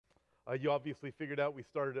You obviously figured out we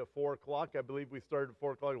started at 4 o'clock. I believe we started at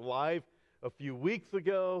 4 o'clock live a few weeks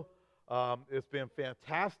ago. It's been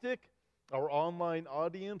fantastic. Our online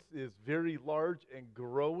audience is very large and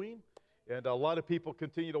growing. And a lot of people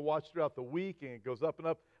continue to watch throughout the week, and it goes up and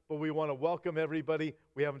up. But we want to welcome everybody.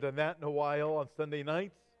 We haven't done that in a while on Sunday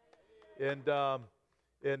nights. And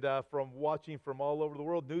from watching from all over the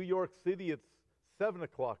world, New York City, it's 7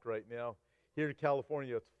 o'clock right now. Here in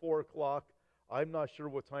California, it's 4 o'clock. I'm not sure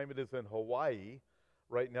what time it is in Hawaii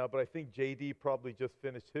right now, but I think JD probably just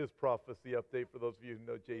finished his prophecy update for those of you who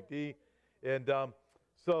know JD. And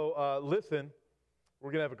listen,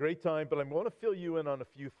 we're going to have a great time, but I'm going to fill you in on a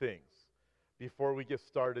few things before we get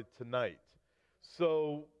started tonight.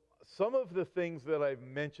 So some of the things that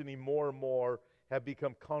I'm mentioning more and more have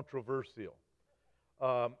become controversial.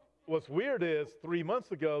 What's weird is 3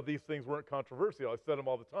 months ago, these things weren't controversial. I said them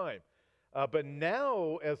all the time. But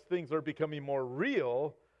now, as things are becoming more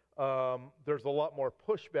real, there's a lot more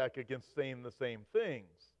pushback against saying the same things.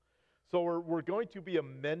 So we're going to be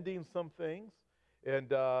amending some things,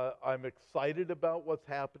 and I'm excited about what's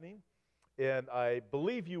happening, and I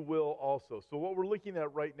believe you will also. So what we're looking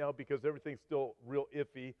at right now, because everything's still real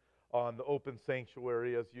iffy on the open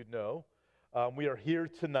sanctuary, as you know, we are here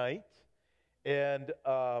tonight, and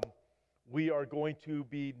we are going to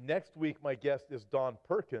be, next week, my guest is Don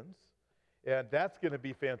Perkins, and that's going to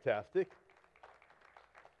be fantastic.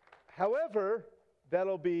 However,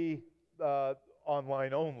 that'll be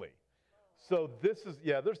online only. So this is,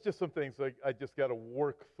 there's just some things I just got to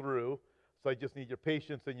work through. So I just need your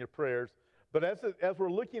patience and your prayers. But as we're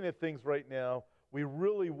looking at things right now, we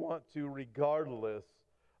really want to, regardless,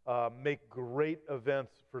 make great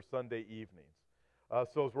events for Sunday evenings.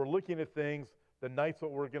 So as we're looking at things, the nights that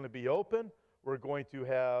we're going to be open, we're going to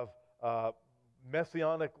have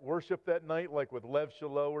messianic worship that night, like with Lev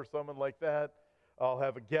Shalom or someone like that. I'll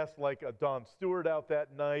have a guest like Don Stewart out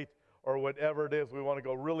that night, or whatever it is. We want to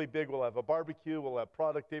go really big. We'll have a barbecue. We'll have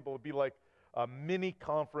product table. It'll be like a mini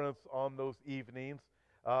conference on those evenings.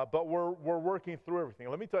 But we're working through everything.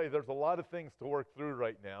 Let me tell you, there's a lot of things to work through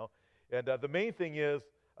right now. And the main thing is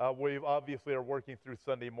we obviously are working through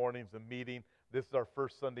Sunday mornings and meeting. This is our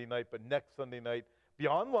first Sunday night, but next Sunday night, be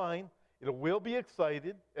online. It will be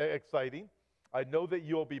exciting. I know that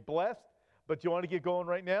you'll be blessed, but you want to get going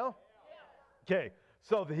right now? Okay,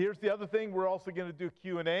 so here's the other thing. We're also going to do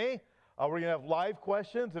Q&A. We're going to have live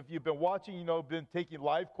questions. If you've been watching, been taking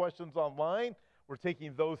live questions online. We're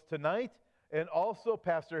taking those tonight. And also,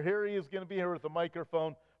 Pastor Harry is going to be here with a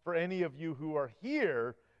microphone for any of you who are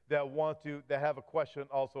here that have a question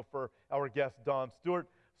also for our guest, Don Stewart.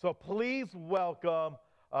 So please welcome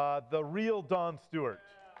the real Don Stewart.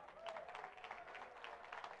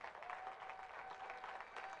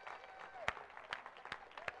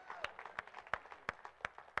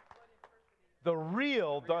 The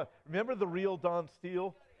real Don. Remember the real Don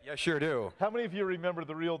Steele? Yeah, sure do. How many of you remember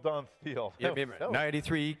the real Don Steele? Yeah,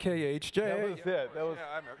 93 KHJ. That was it. Yeah,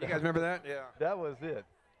 I remember. You guys remember that? Yeah. That was it.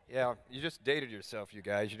 Yeah, you just dated yourself, you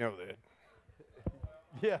guys. You know that.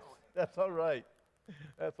 Yes, that's all right.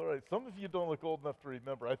 That's all right. Some of you don't look old enough to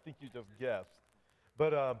remember. I think you just guessed.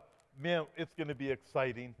 But, man, it's going to be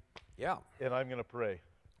exciting. Yeah. And I'm going to pray.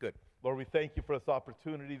 Good. Lord, we thank you for this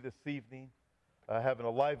opportunity this evening, having a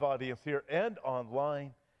live audience here and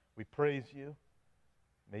online. We praise you.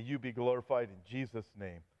 May you be glorified in Jesus'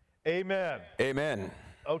 name. Amen. Amen.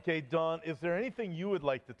 Okay, Don, is there anything you would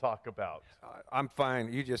like to talk about? I'm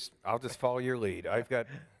fine. I'll just follow your lead. I've got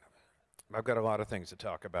a lot of things to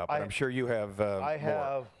talk about, but I'm sure you have I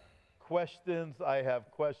have questions. I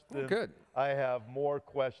have questions. Oh, good. I have more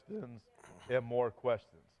questions and more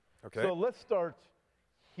questions. Okay. So let's start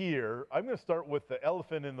here. I'm going to start with the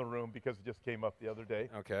elephant in the room because it just came up the other day.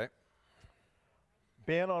 Okay.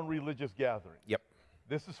 Ban on religious gatherings. Yep.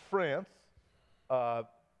 This is France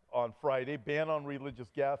on Friday. Ban on religious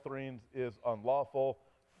gatherings is unlawful.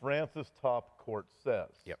 France's top court says.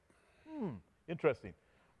 Yep. Interesting.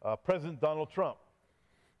 President Donald Trump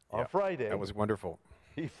on Friday. That was wonderful.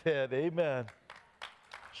 He said, amen.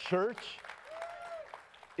 Church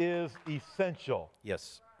is essential.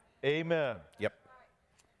 Yes. Amen. Yep.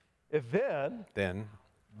 And then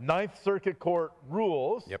Ninth Circuit Court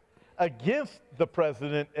rules against the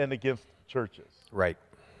president and against churches. Right.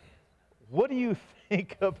 What do you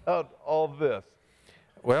think about all this?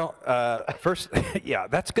 Well, first,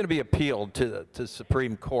 that's going to be appealed to the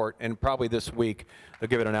Supreme Court, and probably this week they'll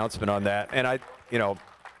give an announcement on that. And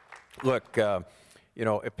look,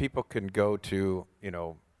 if people can go to,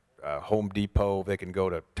 Home Depot, they can go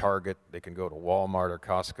to Target, they can go to Walmart or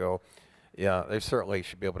Costco. They certainly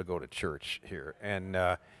should be able to go to church here. And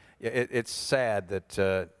it's sad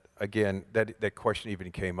that again, that question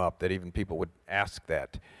even came up, that even people would ask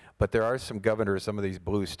that. But there are some governors, some of these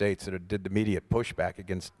blue states that did immediate pushback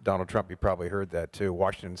against Donald Trump. You probably heard that too.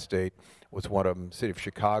 Washington State was one of them. City of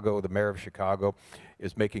Chicago, the mayor of Chicago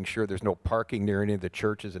is making sure there's no parking near any of the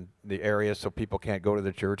churches in the area so people can't go to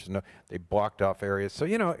the church. No, they blocked off areas. So,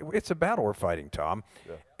 you know, it's a battle we're fighting, Tom.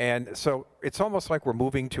 Yeah. And so it's almost like we're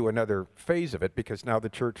moving to another phase of it because now the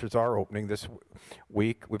churches are opening this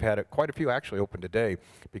week. We've had quite a few actually open today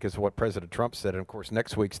because of what President Trump said. And, of course,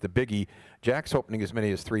 next week's the biggie. Jack's opening as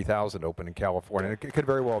many as 3,000 open in California. It could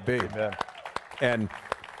very well be. Amen. And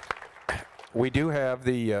we do have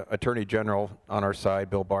the Attorney General on our side,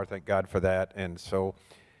 Bill Barr, thank God for that. And so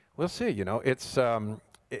we'll see, you know. It's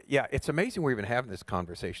yeah, it's amazing we're even having this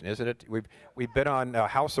conversation, isn't it? We've been on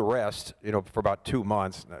house arrest, you know, for about 2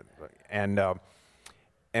 months, and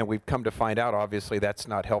we've come to find out, obviously, that's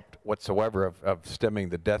not helped whatsoever of stemming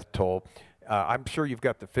the death toll. I'm sure you've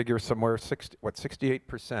got the figure somewhere,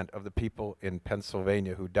 68% of the people in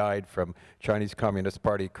Pennsylvania who died from Chinese Communist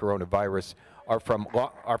Party coronavirus are from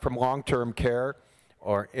long-term care,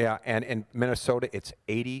 or yeah, and in Minnesota it's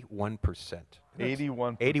 81%.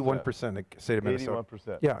 81%. 81% in the state of Minnesota.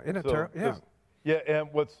 81%. Yeah, isn't it terrible? Yeah. Yeah,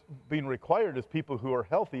 and what's being required is people who are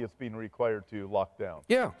healthy is being required to lock down.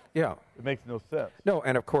 Yeah, yeah. It makes no sense. No,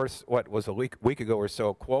 and of course, what was a week ago or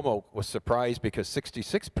so, Cuomo was surprised because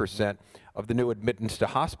 66% of the new admittance to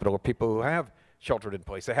hospital are people who have sheltered in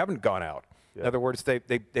place. They haven't gone out. Yeah. In other words, they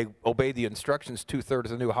obey the instructions. 2/3 of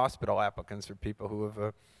the new hospital applicants are people who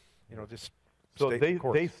have, you know, just so they stayed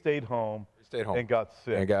home. They stayed home and got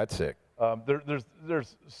sick. And got sick.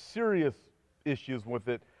 There's serious issues with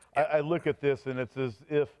it. I look at this and it's as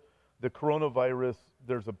if the coronavirus,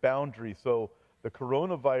 there's a boundary. So the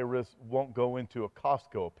coronavirus won't go into a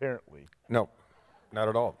Costco, apparently. No, not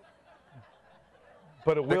at all.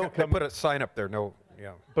 But it will come. They put a sign up there, no,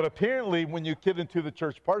 yeah. But apparently when you get into the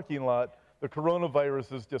church parking lot, the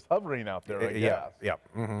coronavirus is just hovering out there, I guess. Yeah.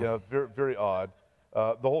 Mm-hmm. Yeah, very, very odd.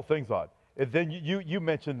 The whole thing's odd. And then you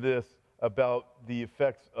mentioned this about the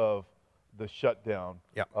effects of the shutdown.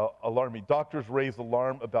 Yeah. Alarming. Doctors raise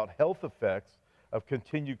alarm about health effects of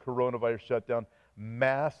continued coronavirus shutdown,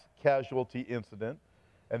 mass casualty incident.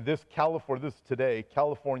 And this is today,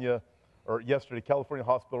 California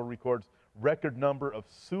hospital records record number of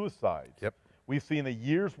suicides. Yep. We've seen a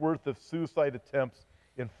year's worth of suicide attempts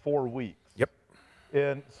in 4 weeks. Yep.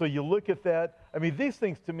 And so you look at that. I mean, these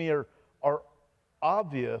things to me are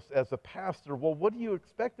obvious as a pastor. Well, what do you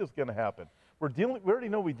expect is going to happen? We already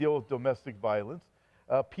know we deal with domestic violence.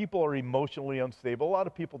 People are emotionally unstable. A lot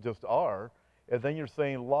of people just are. And then you're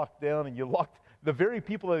saying lock down, and you lock the very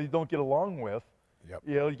people that you don't get along with. Yep.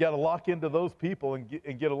 You know, you got to lock into those people and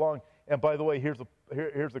get along. And by the way, here's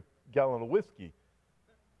a gallon of whiskey.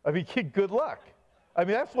 I mean, good luck. I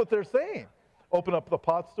mean, that's what they're saying. Open up the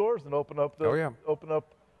pot stores and open up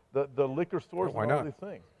the liquor stores and all these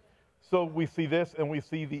things. So we see this, and we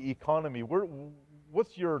see the economy.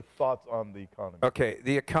 What's your thoughts on the economy? Okay,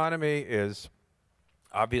 the economy is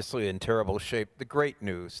obviously in terrible shape. The great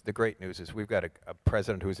news is we've got a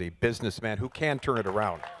president who's a businessman who can turn it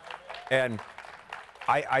around. And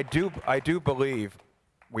I do believe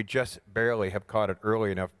we just barely have caught it early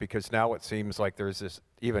enough, because now it seems like there's this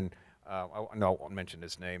even, I won't mention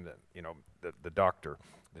his name, that, you know, the doctor,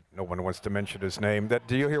 that no one wants to mention his name.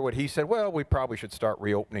 Do you hear what he said? Well, we probably should start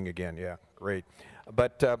reopening again. Yeah, great.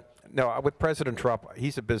 But no, with President Trump,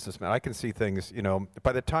 he's a businessman. I can see things, you know,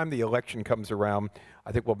 by the time the election comes around,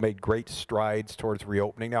 I think we'll make great strides towards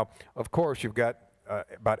reopening. Now, of course, you've got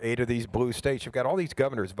about 8 of these blue states. You've got all these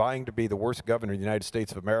governors vying to be the worst governor in the United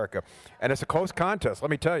States of America. And it's a close contest, let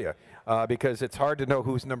me tell you, because it's hard to know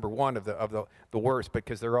who's number one of the worst,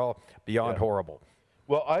 because they're all beyond horrible.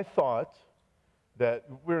 Well, I thought that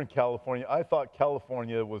we're in California. I thought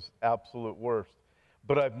California was absolute worst.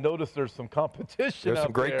 But I've noticed there's some competition. There's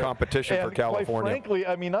some great competition for California. Quite frankly,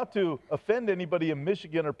 I mean, not to offend anybody in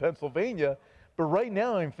Michigan or Pennsylvania, but right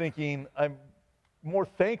now I'm thinking I'm more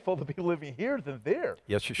thankful to be living here than there.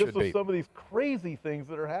 Yes, you should be. Just with some of these crazy things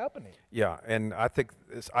that are happening. Yeah, and I think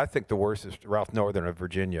the worst is Ralph Northern of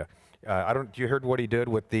Virginia. You heard what he did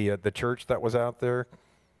with the church that was out there?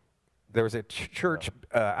 There was a church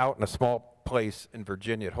out in a small place in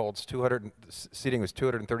Virginia. It holds 200, seating was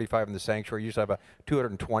 235 in the sanctuary. You usually have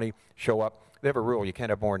 220 show up. They have a rule: you can't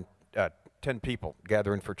have more than 10 people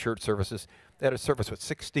gathering for church services. They had a service with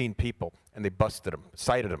 16 people, and they busted him,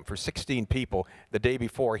 cited him for 16 people. The day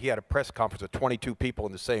before, he had a press conference with 22 people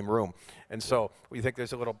in the same room. And so we think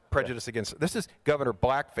there's a little prejudice against. This is Governor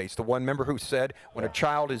Blackface, the one member who said when a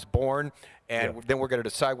child is born, and then we're going to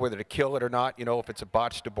decide whether to kill it or not, you know, if it's a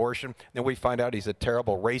botched abortion. Then we find out he's a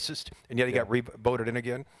terrible racist, and yet he got voted in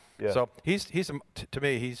again. So to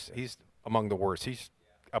me, he's among the worst. He's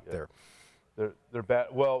up there. They're bad.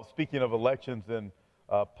 Well, speaking of elections and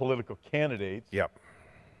political candidates,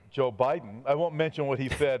 Joe Biden, I won't mention what he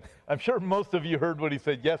said. I'm sure most of you heard what he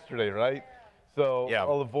said yesterday, right? So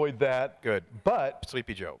I'll avoid that. Good. But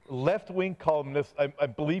Sleepy Joe. Left-wing columnist, I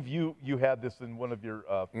believe you had this in one of your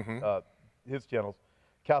his channels,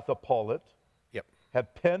 Katha Pollitt,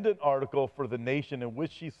 had penned an article for The Nation in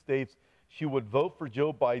which she states she would vote for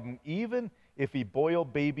Joe Biden even if he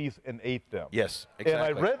boiled babies and ate them. Yes,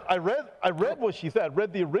 exactly. And I read what she said. I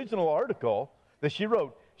read the original article that she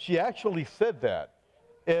wrote. She actually said that.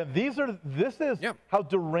 And this is how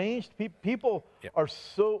deranged people are.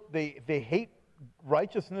 So they hate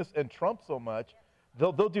righteousness and Trump so much,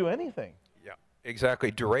 they'll do anything. Yeah, exactly.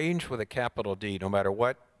 Deranged with a capital D. No matter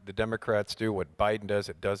what the Democrats do, what Biden does,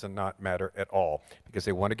 it does not matter at all, because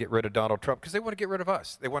they want to get rid of Donald Trump, because they want to get rid of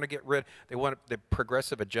us. They want the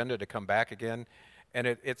progressive agenda to come back again. And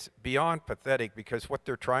it's beyond pathetic, because what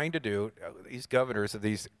they're trying to do, these governors of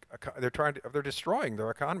these, they're destroying their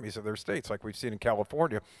economies of their states, like we've seen in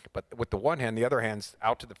California. But with the one hand, the other hand's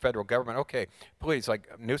out to the federal government. Okay, please,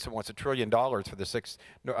 like Newsom wants $1 trillion for the 6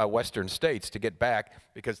 western states to get back,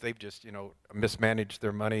 because they've just, mismanaged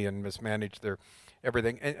their money and mismanaged their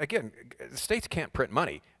everything. And again, the states can't print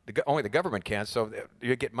money. Only the government can, so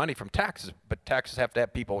you get money from taxes, but taxes have to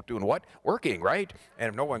have people doing what? Working, right? And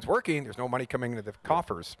if no one's working, there's no money coming into the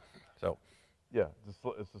coffers. So,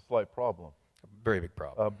 it's a slight problem. A very big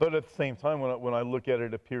problem. But at the same time, when I look at it,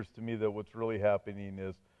 it appears to me that what's really happening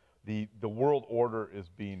is the world order is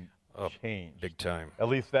being changed. Big time. At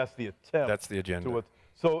least that's the attempt. That's the agenda.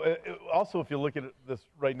 So also, if you look at this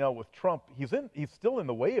right now with Trump, he's still in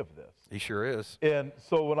the way of this. He sure is. And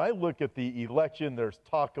so when I look at the election, there's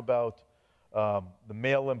talk about the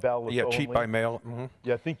mail-in ballots only. Cheat by mail. Mm-hmm.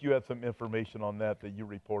 Yeah, I think you had some information on that you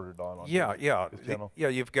reported on. This channel.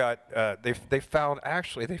 You've got they found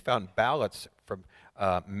ballots from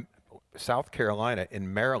South Carolina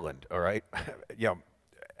in Maryland. All right,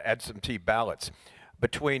 absentee ballots.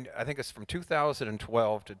 Between, I think it's from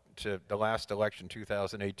 2012 to the last election,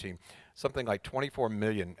 2018, something like 24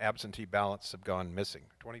 million absentee ballots have gone missing.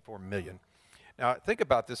 24 million. Now, think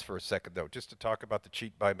about this for a second, though, just to talk about the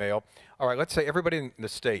cheat by mail. All right, let's say everybody in the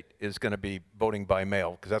state is going to be voting by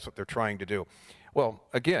mail, because that's what they're trying to do. Well,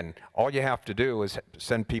 again, all you have to do is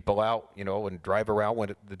send people out, and drive around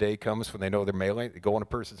when the day comes when they know they're mailing. They go in a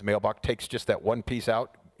person's mailbox, takes just that one piece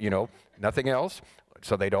out, nothing else.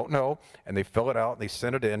 So they don't know, and they fill it out, and they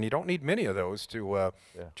send it in. You don't need many of those to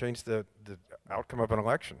change the outcome of an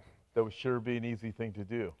election. That would sure be an easy thing to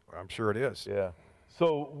do. I'm sure it is. Yeah.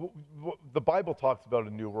 So the Bible talks about a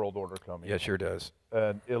new world order coming. Yeah, sure does.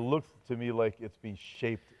 And it looks to me like it's being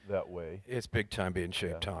shaped that way. It's big time being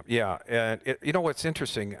shaped, Tom. Yeah, and you know what's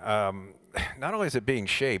interesting? Not only is it being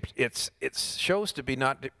shaped, it shows to be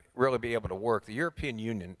not really be able to work. The European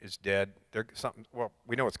Union is dead.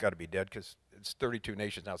 We know it's got to be dead, because it's 32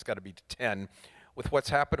 nations now. It's got to be 10. With what's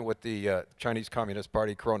happened with the Chinese Communist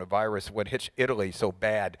Party coronavirus, what hit Italy so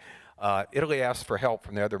bad, Italy asked for help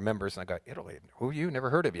from the other members, and I got, Italy, who are you? Never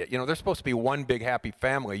heard of you. They're supposed to be one big happy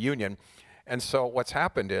family union. And so what's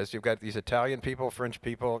happened is you've got these Italian people, French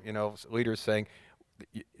people, leaders saying,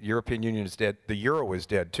 the European Union is dead. The euro is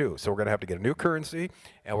dead too. So we're going to have to get a new currency,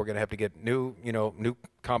 and we're going to have to get new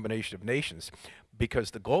combination of nations, because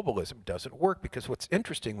the globalism doesn't work. Because what's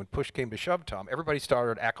interesting, when push came to shove, Tom, everybody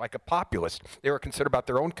started to act like a populist. They were concerned about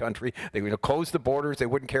their own country. They closed the borders. They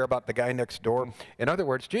wouldn't care about the guy next door. In other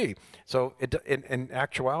words, so in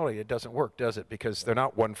actuality, it doesn't work, does it? Because they're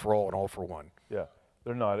not one for all and all for one. Yeah,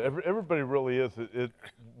 they're not. Everybody really is.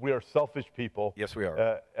 We are selfish people. Yes, we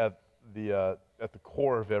are. At the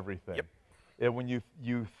core of everything. Yep. And when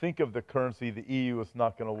you think of the currency, the EU is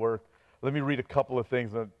not going to work. Let me read a couple of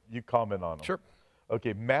things and you comment on them. Sure.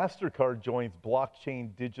 Okay, MasterCard joins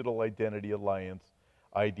Blockchain Digital Identity Alliance,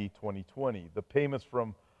 ID 2020. The payments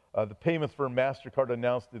firm MasterCard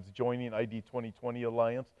announced it's joining ID 2020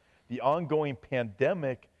 Alliance. The ongoing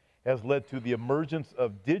pandemic has led to the emergence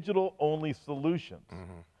of digital-only solutions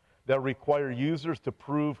that require users to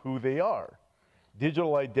prove who they are.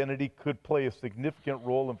 Digital identity could play a significant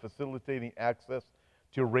role in facilitating access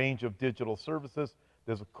to a range of digital services.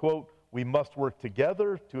 There's a quote, "We must work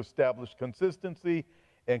together to establish consistency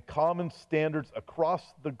and common standards across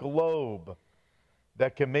the globe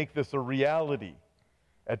that can make this a reality,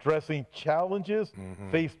 addressing challenges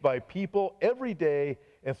faced by people every day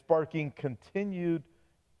and sparking continued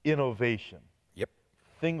innovation. Yep.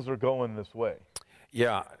 Things are going this way.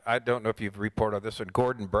 Yeah, I don't know if you've reported on this one.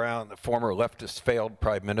 Gordon Brown, the former leftist failed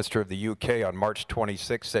Prime Minister of the UK on March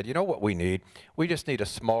 26, said, you know what we need? We just need a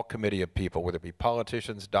small committee of people, whether it be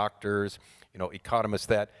politicians, doctors, economists,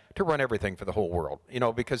 to run everything for the whole world.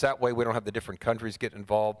 Because that way we don't have the different countries get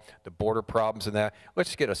involved, the border problems and that.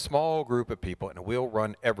 Let's get a small group of people and we'll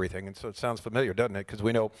run everything. And so it sounds familiar, doesn't it? Because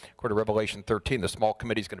we know, according to Revelation 13, the small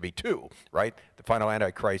committee is going to be two, right? The final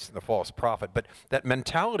Antichrist and the false prophet. But that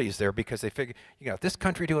mentality is there because they figure, this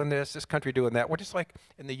country doing this country doing that. We're just like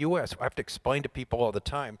in the U.S. I have to explain to people all the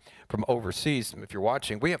time from overseas, if you're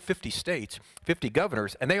watching, we have 50 states, 50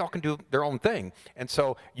 governors, and they all can do their own thing. And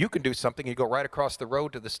so you can do something, you go right across the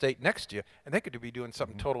road to the state next to you, and they could be doing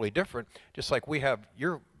something totally different, just like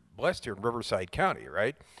you're blessed here in Riverside County,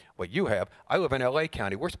 right? What you have. I live in L.A.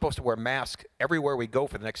 County. We're supposed to wear masks everywhere we go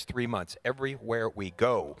for the next 3 months, everywhere we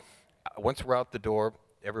go. Once we're out the door,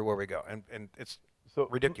 everywhere we go. And it's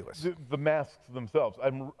ridiculous. The masks themselves,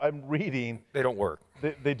 I'm reading. They don't work.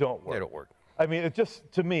 They don't work. They don't work. I mean, it just,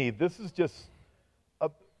 to me, this is just,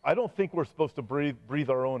 I don't think we're supposed to breathe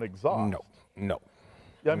our own exhaust. No.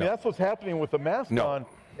 Yeah, I mean, that's what's happening with the mask on.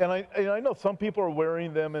 And I know some people are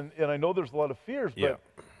wearing them, and I know there's a lot of fears, but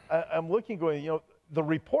I'm looking going, the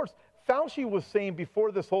reports, Fauci was saying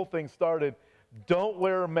before this whole thing started, don't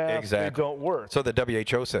wear a mask, they don't work. So the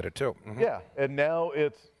WHO said it too. Yeah, and now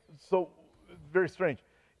it's so very strange.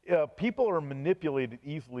 People are manipulated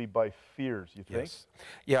easily by fears, you think? Yes.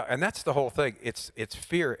 Yeah, and that's the whole thing. It's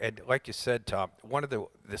fear, and like you said, Tom, one of the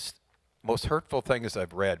most hurtful things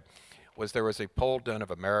I've read was there was a poll done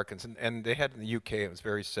of Americans, and they had in the UK, it was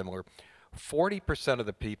very similar. 40% of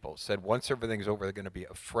the people said once everything's over, they're going to be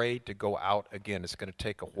afraid to go out again. It's going to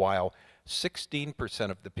take a while.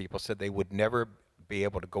 16% of the people said they would never be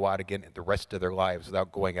able to go out again in the rest of their lives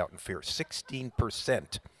without going out in fear.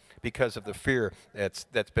 16%. Because of the fear that's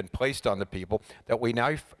been placed on the people that we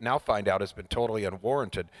now find out has been totally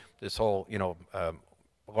unwarranted. This whole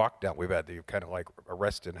lockdown we've had, the kind of like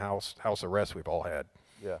arrest in house arrest we've all had.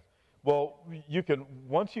 Yeah. Well, you can,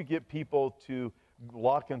 once you get people to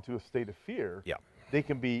lock into a state of fear, they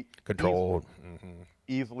can be controlled,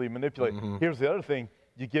 easily manipulated. Here's the other thing: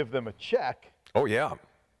 you give them a check. Oh yeah.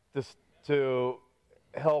 To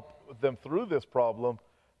help them through this problem.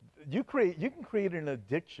 You can create an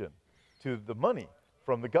addiction to the money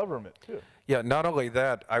from the government too. Yeah, not only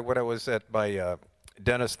that, when I was at my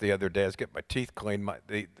dentist the other day, I was getting my teeth cleaned.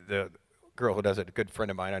 The girl who does it, a good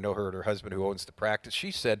friend of mine, I know her and her husband who owns the practice,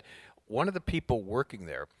 she said one of the people working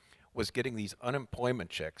there was getting these unemployment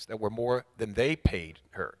checks that were more than they paid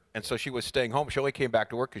her. And so she was staying home. She only came back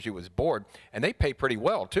to work because she was bored. And they pay pretty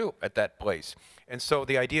well, too, at that place. And so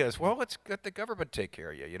the idea is, well, let's let the government take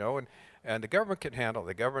care of you, and the government can handle it.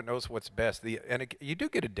 The government knows what's best. You do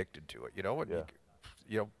get addicted to it, and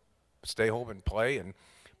you stay home and play.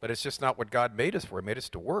 But it's just not what God made us for. He made us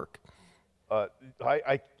to work.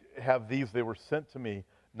 I have these. They were sent to me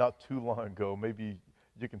not too long ago. Maybe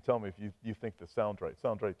you can tell me if you think this sounds right.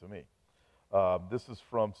 Sounds right to me. This is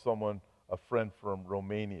from a friend from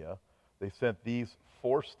Romania. They sent these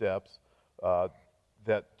 4 steps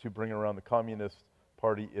to bring around the Communist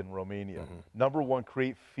Party in Romania. Number 1,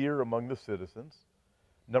 create fear among the citizens.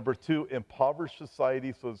 Number 2, impoverish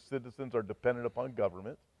society so citizens are dependent upon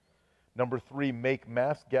government. Number 3, make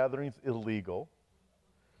mass gatherings illegal.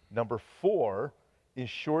 Number 4,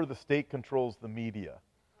 ensure the state controls the media.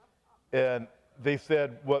 And they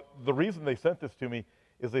said, the reason they sent this to me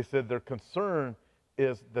is they said their concern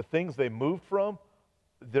is the things they moved from,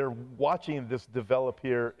 they're watching this develop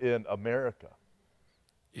here in America.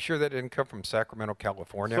 You sure that didn't come from Sacramento,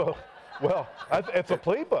 California? So, well, it's a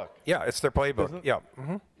playbook. Yeah, it's their playbook. Yeah.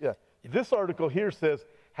 Yeah. This article here says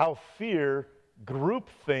how fear,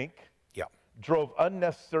 groupthink, drove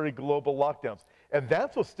unnecessary global lockdowns. And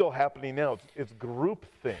that's what's still happening now. It's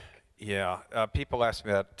groupthink. Yeah, people ask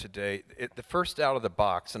me that today. The first out of the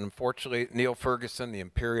box, and unfortunately, Neil Ferguson, the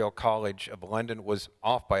Imperial College of London, was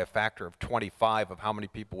off by a factor of 25 of how many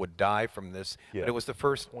people would die from this. Yeah. But it was the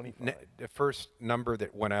first number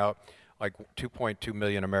that went out like 2.2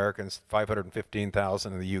 million Americans,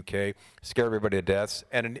 515,000 in the UK, scare everybody to death.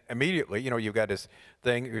 And immediately, you've got this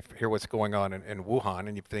thing, you hear what's going on in Wuhan,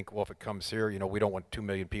 and you think, well, if it comes here, we don't want 2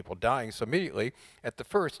 million people dying. So immediately, at the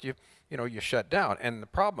first, you shut down. And the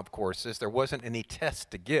problem, of course, is there wasn't any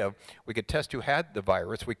test to give. We could test who had the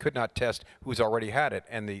virus. We could not test who's already had it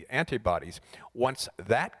and the antibodies. Once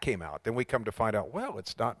that came out, then we come to find out, well,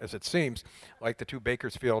 it's not as it seems. Like the two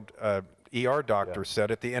Bakersfield ER doctors said,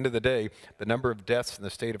 at the end of the day, the number of deaths in the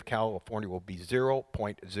state of California will be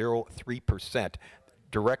 0.03%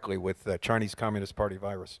 directly with the Chinese Communist Party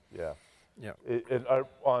virus. Yeah. Yeah.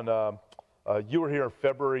 You were here on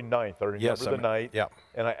February 9th. I remember the night. Yeah.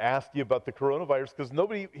 And I asked you about the coronavirus because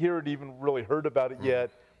nobody here had even really heard about it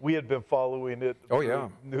yet. We had been following it. Oh, yeah.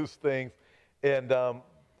 News things. And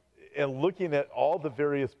looking at all the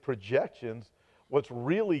various projections, what's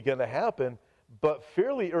really going to happen. But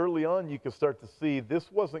fairly early on, you could start to see this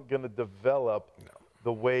wasn't going to develop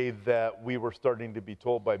the way that we were starting to be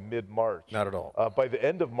told by mid-March. Not at all. By the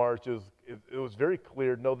end of March, it was very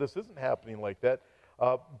clear, no, this isn't happening like that.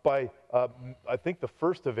 By, I think, the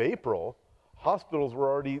 1st of April, hospitals were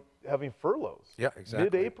already having furloughs. Yeah, exactly.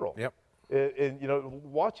 Mid-April. Yep. And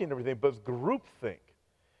watching everything, but it's groupthink.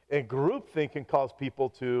 And groupthink can cause people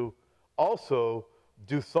to also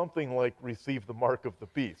do something like receive the mark of the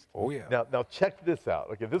beast. Oh, yeah. Now check this out.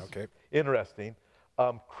 Okay, this is interesting.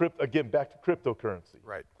 Again, back to cryptocurrency.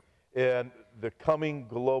 Right. And the coming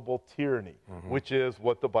global tyranny, which is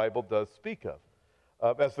what the Bible does speak of.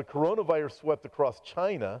 As the coronavirus swept across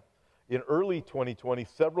China in early 2020,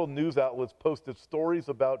 several news outlets posted stories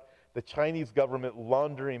about the Chinese government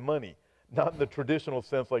laundering money, not in the traditional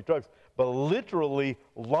sense like drugs, but literally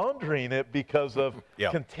laundering it because of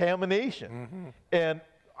contamination. And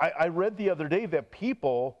I read the other day that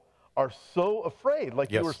people are so afraid,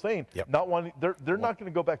 like you were saying, not wanting, they're not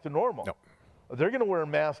going to go back to normal. No. They're going to wear a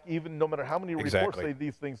mask even no matter how many reports say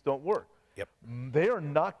these things don't work. Yep. They are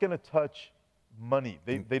not going to touch money.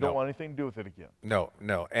 They don't want anything to do with it again. No,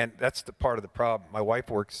 and that's the part of the problem. My wife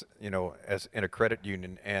works, as in a credit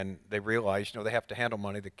union, and they realize, they have to handle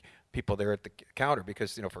money, the people there at the counter,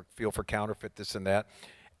 because for counterfeit this and that,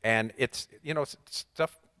 and it's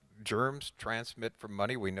stuff, germs transmit from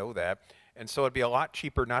money. We know that, and so it'd be a lot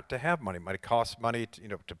cheaper not to have money. It might cost money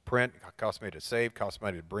to print, cost money to save, cost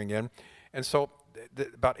money to bring in, and so.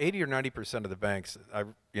 About 80 or 90% of the banks I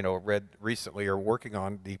read recently are working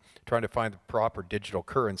on trying to find the proper digital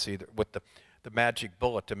currency with the magic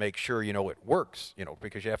bullet to make sure it works,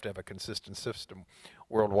 because you have to have a consistent system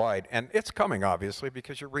worldwide. And it's coming, obviously,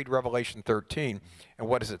 because you read Revelation 13, and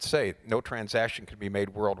what does it say? No transaction can be made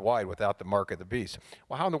worldwide without the mark of the beast.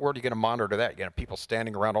 Well, how in the world are you going to monitor that? You have people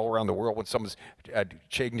standing around all around the world when someone's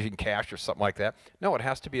changing cash or something like that? No, it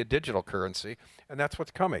has to be a digital currency, and that's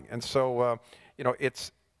what's coming. And so,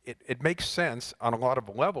 it makes sense on a lot of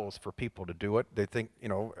levels for people to do it. They think,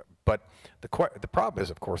 but the problem is,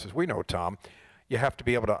 of course, as we know, Tom, you have to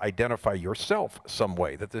be able to identify yourself some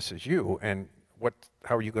way that this is you. And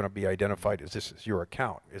how are you going to be identified as this is your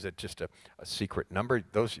account? Is it just a secret number?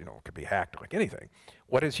 Those, could be hacked like anything.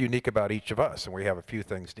 What is unique about each of us? And we have a few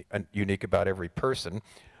things unique about every person.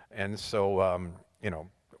 And so,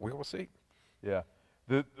 we will see. Yeah.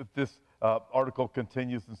 This article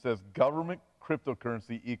continues and says, government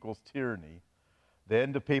cryptocurrency equals tyranny. The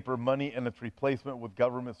end of paper money and its replacement with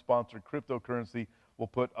government-sponsored cryptocurrency will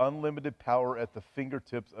put unlimited power at the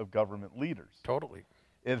fingertips of government leaders. Totally.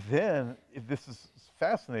 And then, this is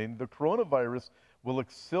fascinating, the coronavirus will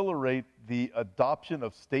accelerate the adoption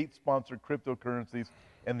of state-sponsored cryptocurrencies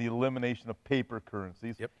and the elimination of paper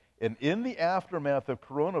currencies. Yep. And in the aftermath of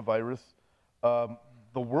coronavirus,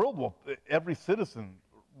 every citizen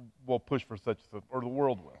will push for such a, or the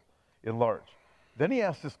world will, in large. Then he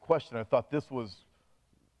asked this question. I thought this was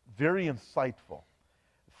very insightful.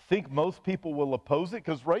 Think most people will oppose it?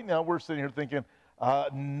 Because right now we're sitting here thinking,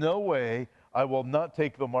 no way, I will not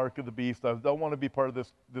take the mark of the beast. I don't want to be part of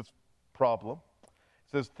this problem.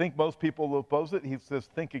 He says, think most people will oppose it? He says,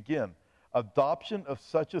 think again. Adoption of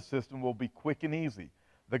such a system will be quick and easy.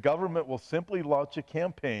 The government will simply launch a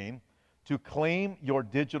campaign to claim your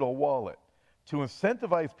digital wallet. To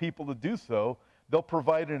incentivize people to do so, they'll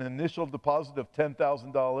provide an initial deposit of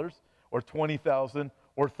 $10,000 or $20,000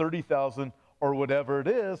 or $30,000 or whatever it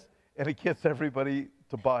is, and it gets everybody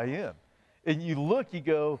to buy in. And you look, you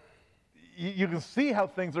go, you can see how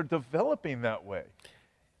things are developing that way.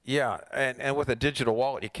 Yeah, and with a digital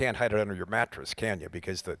wallet, you can't hide it under your mattress, can you?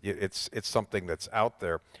 Because it's something that's out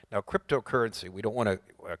there. Now, cryptocurrency, we don't want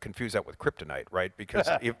to confuse that with kryptonite, right? Because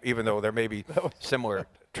even though there may be similar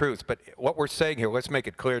truths, but what we're saying here, let's make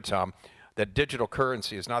it clear, Tom, that digital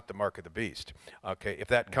currency is not the mark of the beast. Okay, if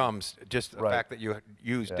that comes, just the fact that you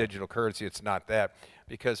use digital currency, it's not that.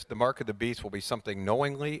 Because the mark of the beast will be something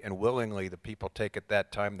knowingly and willingly the people take at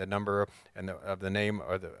that time, the number and of the name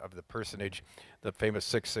or of the personage, the famous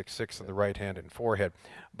 666 on the right hand and forehead.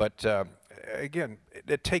 But again,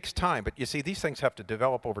 it takes time. But you see, these things have to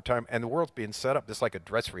develop over time, and the world's being set up just like a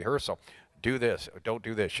dress rehearsal. Do this, don't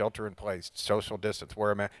do this, shelter in place, social distance, wear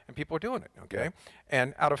a mask, and people are doing it, okay?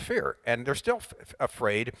 And out of fear, and they're still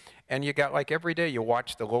afraid, and you got, like, every day you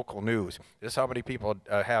watch the local news. This is how many people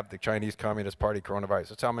have the Chinese Communist Party coronavirus.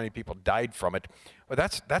 That's how many people died from it. But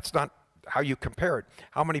that's not how you compare it.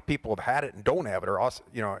 How many people have had it and don't have it, or also,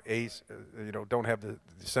 don't have the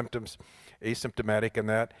symptoms, asymptomatic and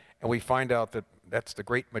that, and we find out that that's the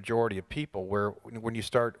great majority of people, where when you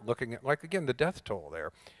start looking at, like, again, the death toll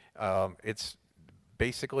there, it's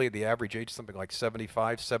basically the average age something like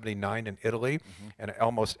 75, 79 in Italy, and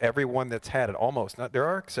almost everyone that's had it, there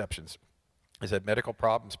are exceptions, has had medical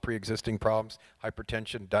problems, pre-existing problems,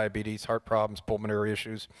 hypertension, diabetes, heart problems, pulmonary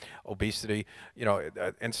issues, obesity,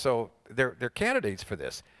 and so they're candidates for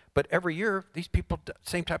this. But every year, these people,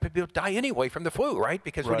 same type of people, die anyway from the flu, right?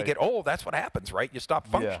 Because when you get old, that's what happens, right? You stop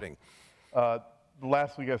functioning.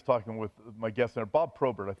 Last week I was talking with my guest there, Bob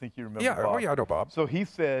Probert. I think you remember Bob. Oh yeah, I know Bob. So he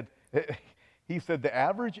said the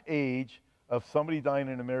average age of somebody dying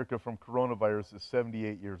in America from coronavirus is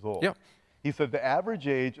 78 years old. Yeah. He said the average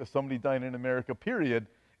age of somebody dying in America, period,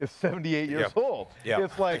 is 78 years old. Yeah.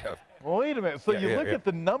 It's like, wait a minute. So you look at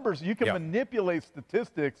the numbers, you can manipulate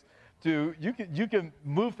statistics to, you can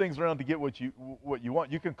move things around to get what you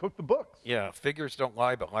want. You can cook the books. Yeah, figures don't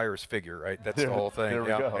lie, but liars figure, right? That's the whole thing. There we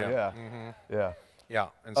go. Yeah.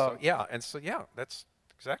 And so that's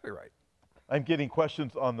exactly right. I'm getting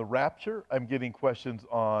questions on the rapture. I'm getting questions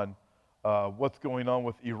on what's going on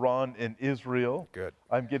with Iran and Israel. Good.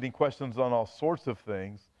 I'm getting questions on all sorts of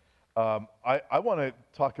things. I want to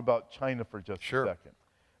talk about China for just a second.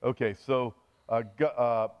 Okay, so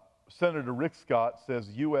Senator Rick Scott says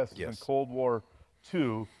U.S. is in Cold War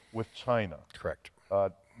II with China. Correct.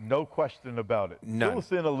 No question about it. None. Fill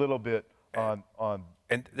us in a little bit on.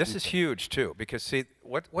 And this is huge too, because see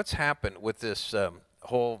what's happened with this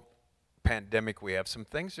whole pandemic we have, some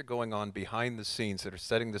things are going on behind the scenes that are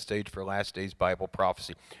setting the stage for last days Bible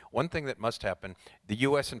prophecy. One thing that must happen, the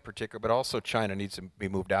U.S. in particular, but also China needs to be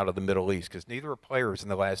moved out of the Middle East, because neither are players in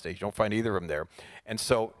the last days. You don't find either of them there. And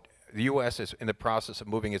so the U.S. is in the process of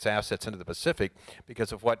moving its assets into the Pacific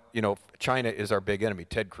because of what, China is our big enemy.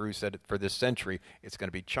 Ted Cruz said for this century, it's going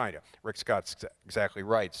to be China. Rick Scott's exactly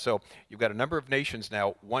right. So you've got a number of nations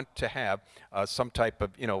now want to have some type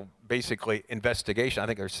of, basically investigation. I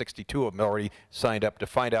think there's 62 of them already signed up to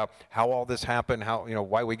find out how all this happened, how,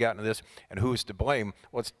 why we got into this, and who's to blame.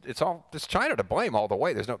 Well, it's China to blame all the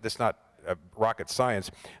way. It's not rocket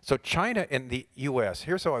science. So China and the U.S.,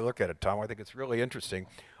 here's how I look at it, Tom. I think it's really interesting,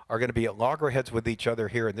 are going to be at loggerheads with each other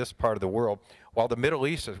here in this part of the world, while the Middle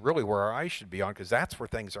East is really where our eyes should be on, because that's where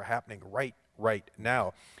things are happening right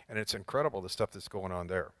now. And it's incredible the stuff that's going on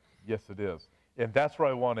there. Yes, it is. And that's where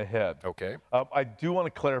I want to head. Okay. I do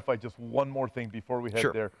want to clarify just one more thing before we head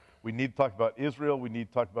there. We need to talk about Israel. We need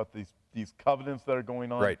to talk about these covenants that are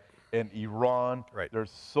going on. Right. And Iran. Right.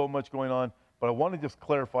 There's so much going on. But I want to just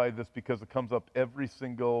clarify this because it comes up every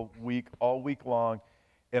single week, all week long.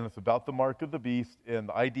 And it's about the mark of the beast and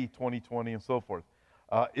the ID 2020 and so forth.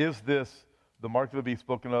 Is this the mark of the beast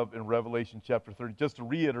spoken of in Revelation chapter 30? Just to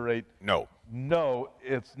reiterate, no. No,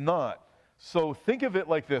 it's not. So think of it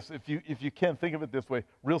like this. If you can, think of it this way,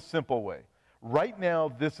 real simple way. Right now,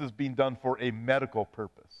 this is being done for a medical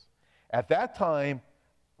purpose. At that time,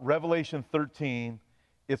 Revelation 13,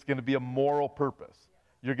 it's going to be a moral purpose.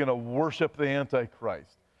 You're going to worship the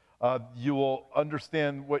Antichrist. You will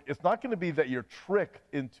understand it's not going to be that you're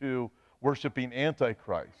tricked into worshiping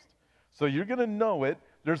Antichrist. So you're going to know it.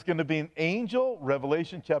 There's going to be an angel,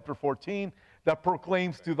 Revelation chapter 14, that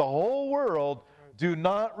proclaims to the whole world, do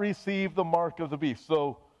not receive the mark of the beast.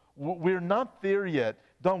 So we're not there yet.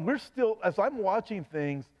 Don, we're still, as I'm watching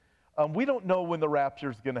things, we don't know when the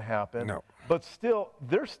rapture is going to happen. No. But still,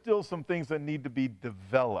 there's still some things that need to be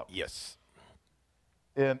developed. Yes.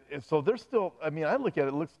 And so there's still, I look at it,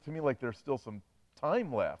 it looks to me like there's still some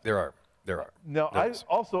time left. There are. Now,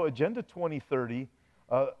 also, Agenda 2030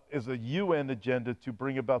 is a UN agenda to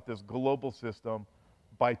bring about this global system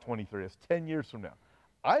by 2030. It's 10 years from now.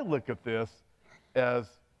 I look at this as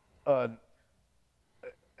an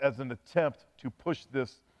attempt to push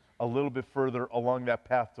this a little bit further along that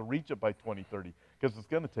path to reach it by 2030. Because it's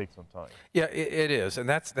going to take some time. Yeah, it is, and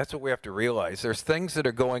that's what we have to realize. There's things that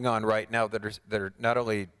are going on right now that are not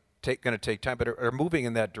only going to take time, but are moving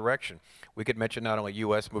in that direction. We could mention not only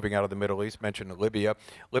U.S. moving out of the Middle East, mention Libya.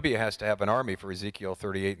 Libya has to have an army for Ezekiel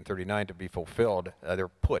 38 and 39 to be fulfilled. They're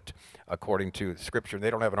put, according to Scripture. They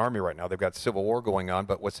don't have an army right now. They've got civil war going on,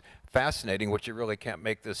 but what's fascinating, which you really can't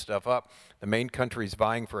make this stuff up, the main countries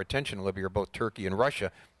vying for attention in Libya are both Turkey and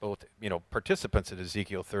Russia, both, participants in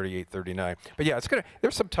Ezekiel 38, 39. But yeah,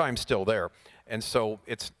 there's some time still there. And so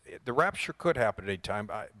the rapture could happen at any time,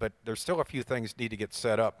 but there's still a few things need to get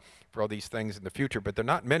set up for all these things in the future. But they're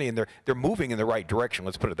not many, and they're moving in the right direction.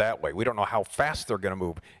 Let's put it that way. We don't know how fast they're going to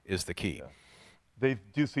move is the key. Yeah. They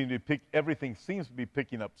do seem to everything seems to be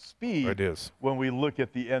picking up speed. It is. When we look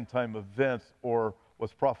at the end time events or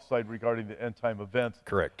what's prophesied regarding the end time events.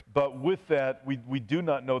 Correct. But with that, we do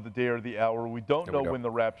not know the day or the hour. We don't know when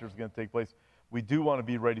the rapture is going to take place. We do want to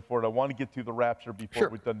be ready for it. I want to get to the rapture before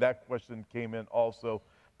we've done. That question came in also.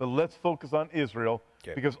 But let's focus on Israel,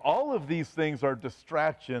 because all of these things are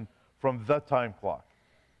distraction from the time clock.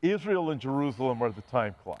 Israel and Jerusalem are the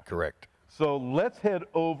time clock. Correct. So let's head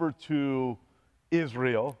over to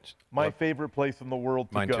Israel, my favorite place in the world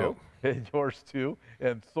to go. Mine too. And yours too,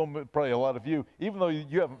 and probably a lot of you. Even though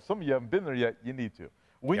some of you haven't been there yet, you need to.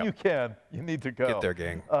 When you can, you need to go. Get there,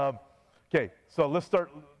 gang. Okay, so let's start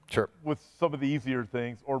with some of the easier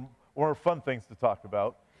things or fun things to talk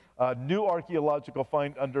about. New archaeological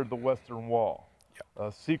find under the Western Wall.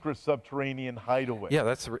 Secret subterranean hideaway. Yeah,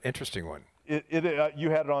 that's an interesting one. You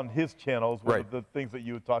had it on his channels, one of the things that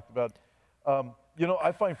you had talked about.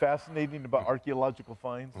 I find fascinating about archaeological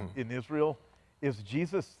finds in Israel is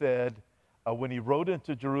Jesus said when he rode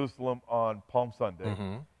into Jerusalem on Palm Sunday,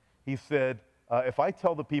 he said, if I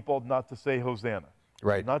tell the people not to say Hosanna,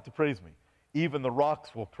 not to praise me, even the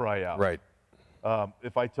rocks will cry out. Right.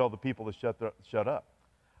 If I tell the people to shut up.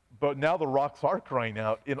 But now the rocks are crying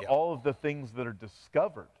out in all of the things that are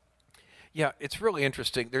discovered. Yeah, it's really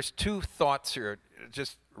interesting. There's two thoughts here,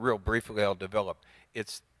 just real briefly I'll develop.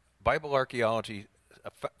 It's Bible archaeology,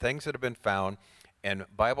 things that have been found, and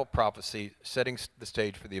Bible prophecy setting the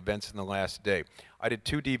stage for the events in the last day. I did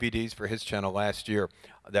 2 DVDs for his channel last year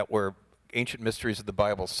that were ancient mysteries of the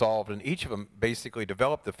Bible solved, and each of them basically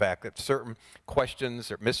developed the fact that certain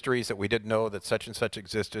questions or mysteries that we didn't know that such and such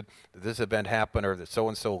existed, that this event happened or that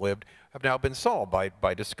so-and-so lived, have now been solved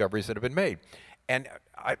by discoveries that have been made. And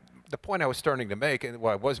the point I was starting to make, and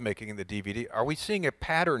what I was making in the DVD, are we seeing a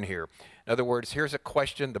pattern here? In other words, here's a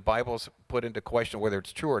question, the Bible's put into question whether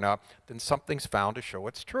it's true or not, then something's found to show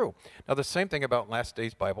it's true. Now, the same thing about last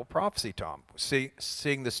day's Bible prophecy, Tom.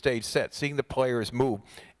 Seeing the stage set, seeing the players move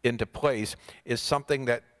into place is something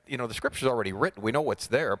that, the Scripture's already written. We know what's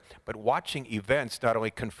there, but watching events not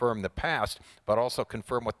only confirm the past, but also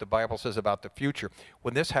confirm what the Bible says about the future.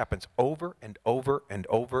 When this happens over and over and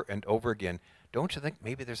over and over again, don't you think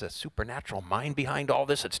maybe there's a supernatural mind behind all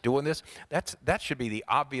this that's doing this? That should be the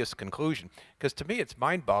obvious conclusion. Because to me, it's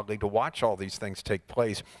mind-boggling to watch all these things take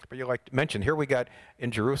place. But you like mentioned, here we got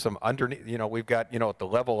in Jerusalem, underneath, we've got, at the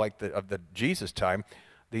level of the Jesus time,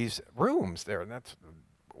 these rooms there, and that's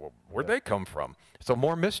where'd they come from? So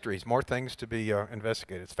more mysteries, more things to be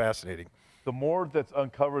investigated. It's fascinating. The more that's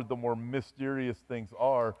uncovered, the more mysterious things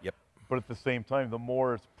are. Yep. But at the same time, the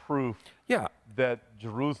more it's proof that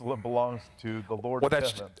Jerusalem belongs to the Lord of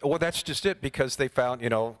heaven. Well, that's just it, because they found,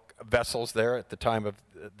 vessels there at the time of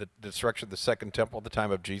the destruction of the Second Temple, at the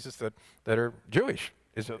time of Jesus, that are Jewish,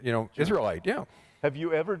 Israelite, Have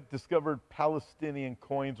you ever discovered Palestinian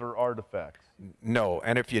coins or artifacts? No,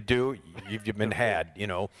 and if you do, you've been had,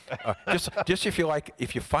 Just if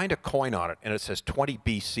you find a coin on it and it says 20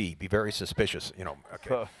 BC, be very suspicious, Okay.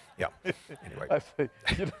 So, Anyway. I say,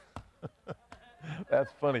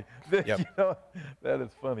 that's funny. That is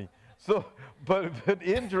funny. So, but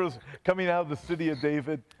in Jerusalem, coming out of the city of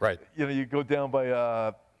David, you go down by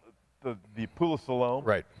the Pool of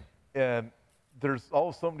Siloam, and there's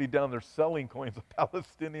always somebody down there selling coins of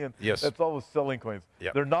Palestinian. Yes. That's always selling coins.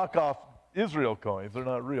 Yep. They're knockoff Israel coins. They're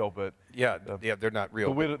not real, but they're not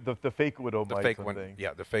real. The fake widow mites.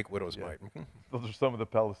 The fake widow's mite. Those are some of the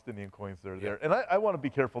Palestinian coins that are there. And I want to be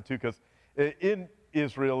careful too, because in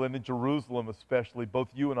Israel and in Jerusalem especially, both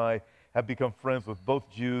you and I have become friends with both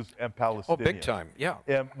Jews and Palestinians. Oh, big time, yeah.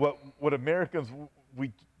 And what Americans,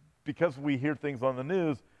 because we hear things on the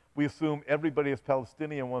news, we assume everybody that's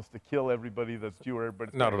Palestinian wants to kill everybody that's Jew or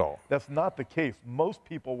everybody. Not at all. That's not the case. Most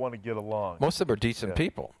people want to get along. Most of them are decent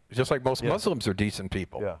people, just like most Muslims are decent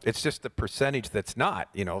people. Yeah. It's just the percentage that's not,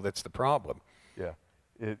 that's the problem. Yeah.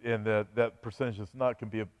 And that percentage that's not can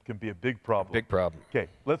be a big problem. Big problem. Okay,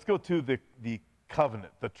 let's go to the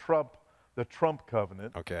covenant, the Trump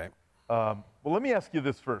covenant. Okay. Well, let me ask you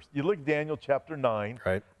this first. You look at Daniel chapter 9.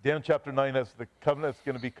 Right. Daniel chapter 9, that's the covenant that's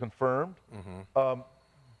going to be confirmed.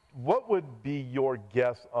 What would be your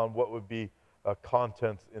guess on what would be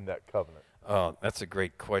contents in that covenant? Oh, that's a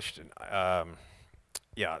great question.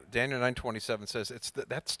 Yeah, Daniel 9:27 says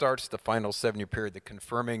that starts the final 7-year period, the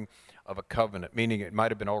confirming of a covenant, meaning it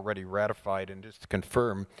might have been already ratified and just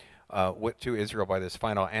confirmed to Israel by this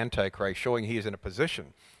final Antichrist, showing he is in a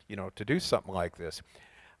position, to do something like this.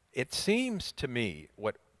 It seems to me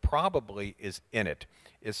what probably is in it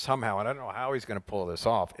is somehow, and I don't know how he's going to pull this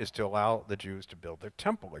off, is to allow the Jews to build their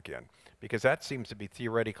temple again, because that seems to be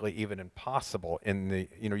theoretically even impossible.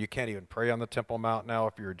 You can't even pray on the Temple Mount now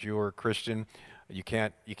if you're a Jew or a Christian. You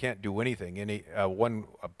can't do anything. One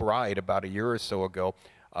bride about a year or so ago,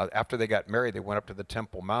 after they got married, they went up to the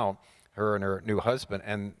Temple Mount, her and her new husband,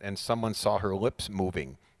 and someone saw her lips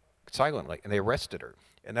moving silently, and they arrested her.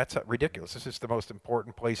 And that's ridiculous. This is the most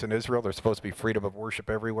important place in Israel. There's supposed to be freedom of worship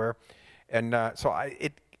everywhere. And if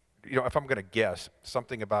I'm going to guess,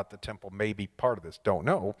 something about the temple may be part of this. Don't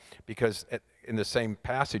know, because in the same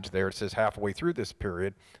passage there, it says halfway through this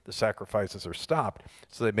period, the sacrifices are stopped.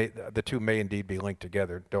 So the two may indeed be linked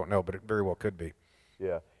together. Don't know, but it very well could be.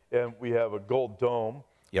 Yeah, and we have a gold dome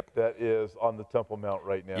that is on the Temple Mount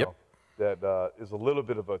right now that is a little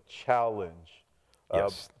bit of a challenge.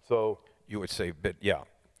 Yes. So you would say, but yeah.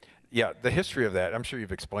 Yeah, the history of that, I'm sure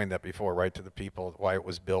you've explained that before, right, to the people, why it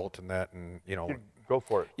was built and that, and, Go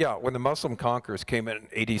for it. Yeah, when the Muslim conquerors came in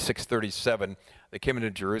AD 637, they came into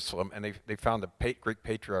Jerusalem, and they found the Greek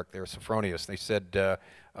patriarch there, Sophronius. They said,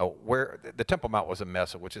 where the Temple Mount was a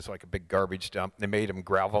mess, which is like a big garbage dump. They made him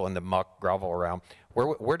gravel in the muck, gravel around.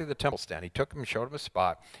 Where did the temple stand? He took him and showed him a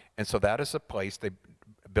spot, and so that is a place they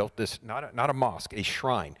built this, not a mosque, a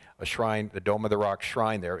shrine, the Dome of the Rock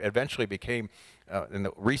shrine there. It eventually became, in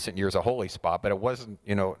the recent years, a holy spot, but it wasn't,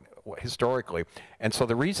 historically. And so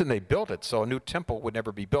the reason they built it, so a new temple would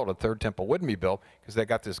never be built, a third temple wouldn't be built, because they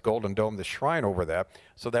got this golden dome, this shrine over that.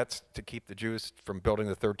 So that's to keep the Jews from building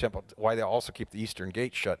the third temple. Why they also keep the eastern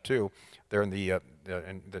gate shut too. They're in the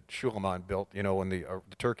Suleiman built, in the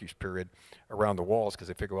Turkish period around the walls, because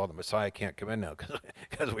they figure, well, the Messiah can't come in now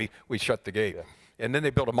because we shut the gate. Yeah. And then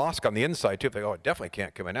they built a mosque on the inside too. They go, it definitely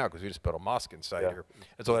can't come in now because we just built a mosque inside here.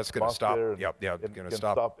 And so that's going to stop. Going to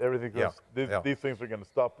stop everything. These things are going to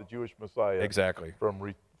stop the Jewish Messiah from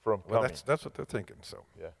coming. Well, that's what they're thinking. So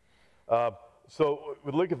so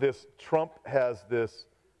we look at this. Trump has this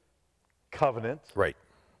covenant, right?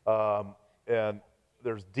 And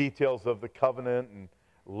there's details of the covenant, and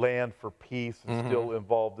land for peace is still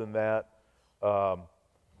involved in that.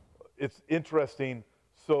 It's interesting.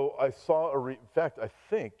 So I saw in fact, I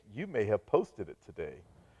think you may have posted it today.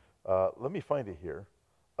 Let me find it here.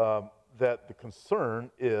 That the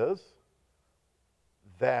concern is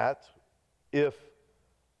that if,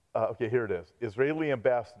 okay, here it is. Israeli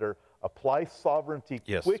ambassador, apply sovereignty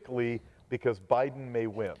quickly because Biden may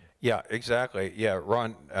win. Yeah, exactly. Yeah,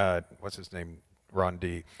 Ron, what's his name? Ron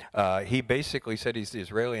D. He basically said he's the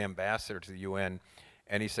Israeli ambassador to the UN.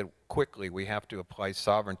 And he said, quickly, we have to apply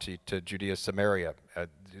sovereignty to Judea, Samaria,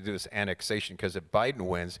 do this annexation, because if Biden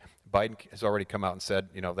wins, Biden has already come out and said,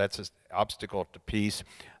 that's an obstacle to peace.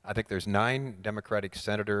 I think there's 9 Democratic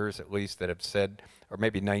senators, at least, that have said, or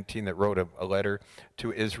maybe 19 that wrote a letter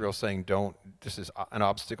to Israel saying, this is an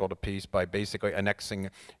obstacle to peace by basically annexing,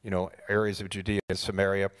 areas of Judea and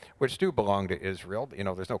Samaria, which do belong to Israel.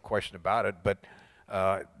 There's no question about it, but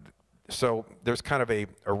so there's kind of a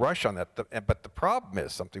rush on that. But the problem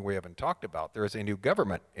is something we haven't talked about. There is a new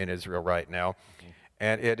government in Israel right now,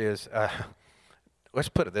 and it is, let's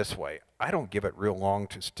put it this way, I don't give it real long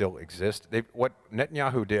to still exist. What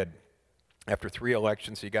Netanyahu did after 3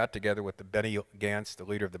 elections, he got together with the Benny Gantz, the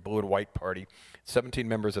leader of the Blue and White Party. 17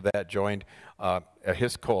 members of that joined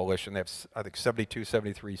his coalition. They have, I think, 72,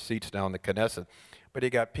 73 seats now in the Knesset. But he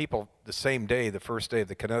got people the same day, the first day of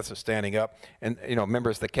the Knesset, standing up, and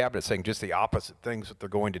members of the cabinet saying just the opposite things that they're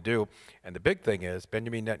going to do. And the big thing is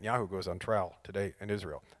Benjamin Netanyahu goes on trial today in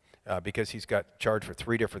Israel because he's got charged for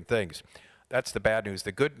 3 different things. That's the bad news.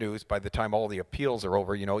 The good news, by the time all the appeals are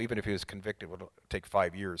over, even if he was convicted, it would take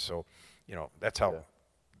 5 years. So, that's how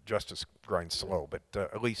justice grinds slow. But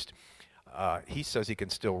at least he says he can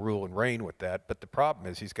still rule and reign with that. But the problem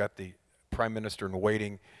is he's got the prime minister in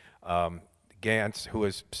waiting, Gantz, who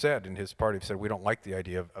has said in his party, said we don't like the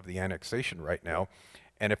idea of the annexation right now,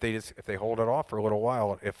 and if they hold it off for a little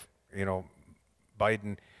while, if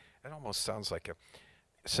Biden, it almost sounds like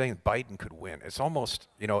saying Biden could win. It's almost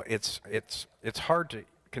it's hard to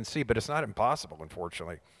conceive, but it's not impossible,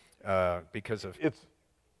 unfortunately, because of it's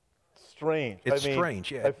strange. It's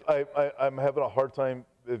strange, yeah. I'm having a hard time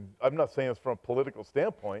I'm not saying it's from a political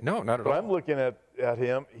standpoint. No, not at but all. I'm looking at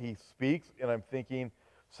him. He speaks, and I'm thinking,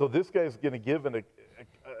 so this guy's going to give an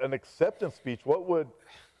acceptance speech. What would,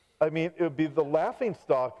 I mean, it would be the laughing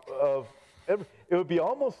stock of every, it would be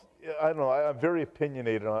almost, I don't know, I'm very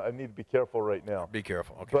opinionated on it. I need to be careful right now. Be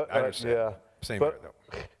careful. Okay, But, I understand. yeah, Same but- here,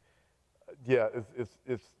 though. Yeah,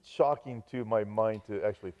 it's shocking to my mind to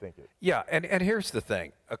actually think it. Yeah, and here's the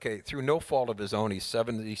thing. Okay, through no fault of his own, he's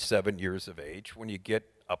 77 years of age. When you get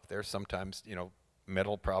up there, sometimes, you know,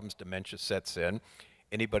 mental problems, dementia sets in.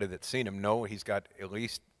 Anybody that's seen him know he's got at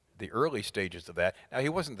least the early stages of that. Now, he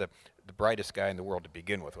wasn't the brightest guy in the world to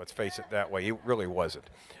begin with. Let's face it that way. He really wasn't.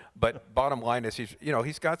 But bottom line is,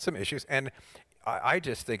 he's got some issues. And I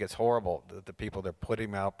just think it's horrible that the people that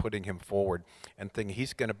are putting him forward and think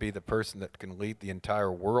he's going to be the person that can lead the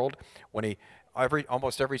entire world. When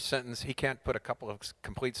almost every sentence, he can't put a couple of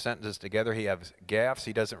complete sentences together. He has gaffes.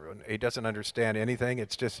 He doesn't understand anything.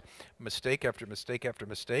 It's just mistake after mistake after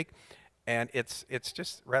mistake, and it's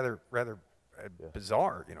just rather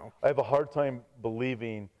bizarre, you know. I have a hard time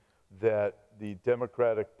believing that the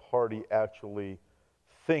Democratic Party actually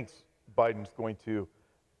thinks Biden's going to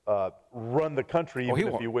run the country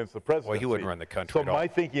even if he wins the presidency. Well, he wouldn't run the country So at all. my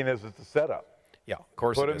thinking is it's a setup. Yeah, of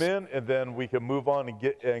course Put it is. him in, and then we can move on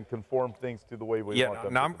and conform things to the way we want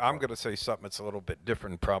them. Now I'm going to say something that's a little bit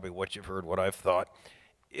different, probably what you've heard, what I've thought.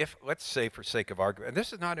 If, let's say, for sake of argument, and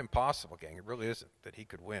this is not impossible, gang, it really isn't, that he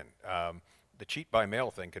could win. The cheat by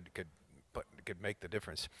mail thing could make the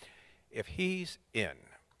difference. If he's in,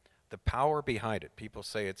 the power behind it, people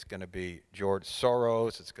say it's going to be George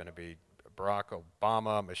Soros, it's going to be Barack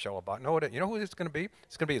Obama, Michelle Obama. No, you know who it's going to be?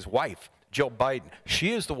 It's going to be his wife, Jill Biden.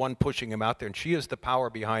 She is the one pushing him out there, and she is the power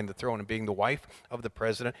behind the throne. And being the wife of the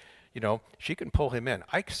president, you know, she can pull him in.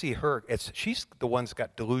 I see her. She's the one that's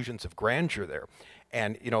got delusions of grandeur there,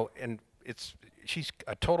 and you know, and she's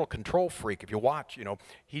a total control freak. If you watch, you know,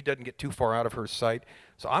 he doesn't get too far out of her sight.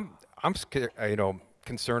 So I'm scared, you know,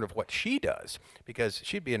 concerned of what she does, because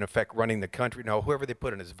she'd be in effect running the country. Now, whoever they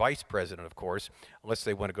put in as vice president, of course, unless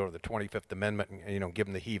they want to go to the 25th Amendment and, you know, give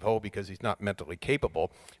him the heave-ho because he's not mentally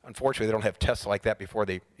capable. Unfortunately, they don't have tests like that before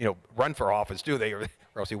they, you know, run for office, do they? Or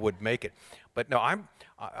else he would make it. But no,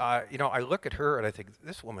 you know, I look at her and I think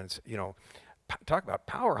this woman's, you know, talk about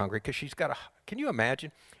power hungry, because she's got can you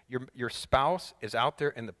imagine your spouse is out there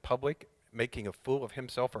in the public making a fool of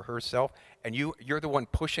himself or herself, and you're the one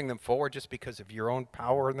pushing them forward just because of your own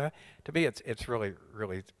power and that? To me, it's really,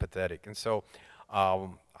 really pathetic. And so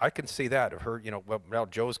I can see that of her, you know, well, now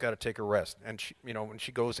Joe's got to take a rest. And she, you know, when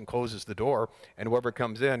she goes and closes the door and whoever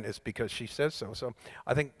comes in is because she says so. So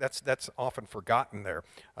I think that's often forgotten there,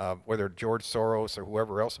 whether George Soros or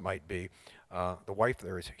whoever else might be. The wife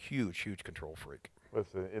there is a huge, huge control freak.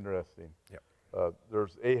 That's interesting. Yeah.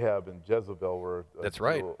 There's Ahab and Jezebel were That's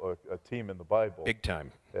right. a team in the Bible. Big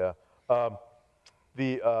time. Yeah.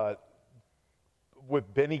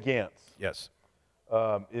 With Benny Gantz Yes.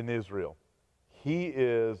 in Israel, he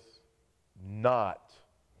is not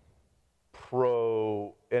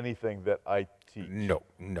pro anything that I teach. No.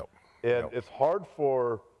 And no. it's hard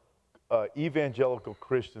for evangelical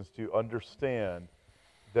Christians to understand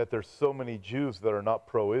that there's so many Jews that are not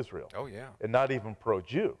pro-Israel. Oh, yeah. And not even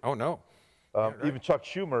pro-Jew. Oh, no. Right. Even Chuck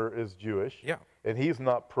Schumer is Jewish. Yeah. And he's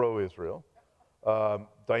not pro-Israel.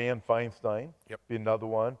 Dianne Feinstein, be another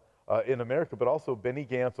one in America, but also Benny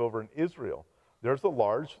Gantz over in Israel. There's a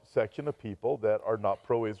large section of people that are not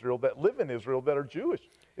pro-Israel, that live in Israel, that are Jewish,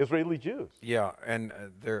 Israeli Jews. Yeah, and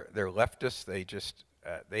they're leftists. They just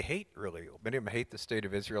they hate, really. Many of them hate the state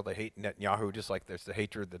of Israel. They hate Netanyahu, just like there's the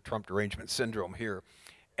hatred, the Trump derangement syndrome here.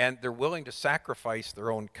 And they're willing to sacrifice their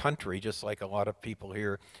own country, just like a lot of people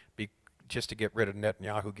here, just to get rid of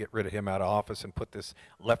Netanyahu, get rid of him out of office, and put this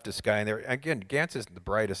leftist guy in there. Again, Gantz isn't the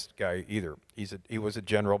brightest guy either. He was a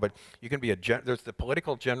general, but you can be there's the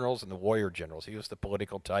political generals and the warrior generals. He was the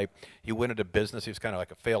political type. He went into business. He was kind of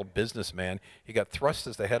like a failed businessman. He got thrust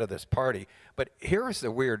as the head of this party. But here is the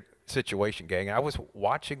weird situation, gang. I was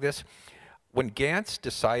watching this. When Gantz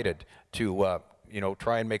decided to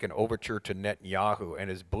try and make an overture to Netanyahu, and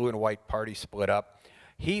his blue and white party split up,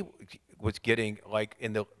 he was getting, like,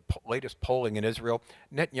 in the latest polling in Israel,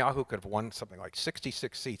 Netanyahu could have won something like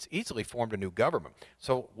 66 seats, easily formed a new government.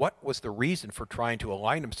 So what was the reason for trying to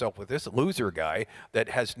align himself with this loser guy that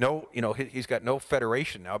has no, he's got no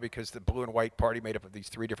federation now, because the blue and white party, made up of these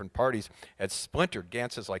three different parties, had splintered.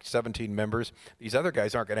 Gantz has like 17 members. These other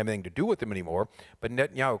guys aren't going to have anything to do with him anymore. But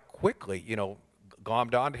Netanyahu quickly,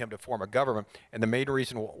 glommed onto him to form a government, and the main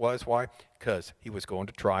reason was why? Because he was going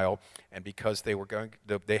to trial, and because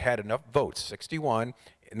they had enough votes, 61,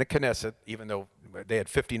 in the Knesset, even though they had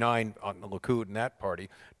 59 on the Likud in that party,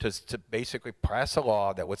 to basically pass a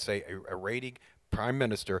law that would say a raiding prime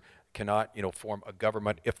minister cannot, form a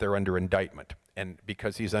government if they're under indictment. And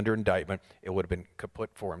because he's under indictment, it would have been kaput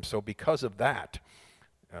for him. So because of that,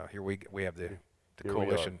 here we have the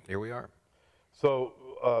coalition. Here we are.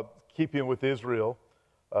 So keeping with Israel,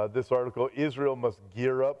 this article, Israel must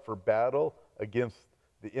gear up for battle against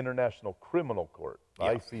the International Criminal Court,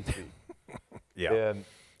 ICC. Yeah. And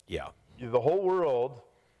the whole world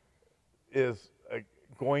is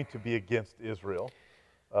going to be against Israel.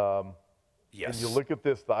 Yes. And you look at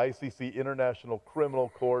this, the ICC, International Criminal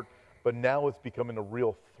Court, but now it's becoming a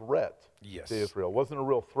real threat to Israel. It wasn't a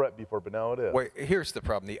real threat before, but now it is. Well, here's the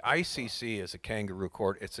problem. The ICC is a kangaroo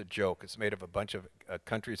court. It's a joke. It's made of a bunch of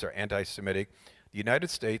countries that are anti-Semitic. The United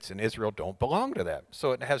States and Israel don't belong to that,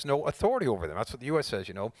 so it has no authority over them. That's what the U.S.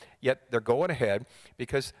 says, Yet they're going ahead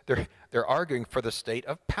because they're arguing for the state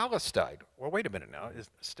of Palestine. Well, wait a minute now. Is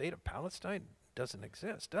the state of Palestine doesn't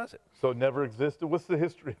exist, does it? So it never existed? What's the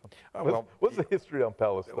history? What's the history on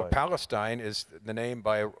Palestine? Well, Palestine is the name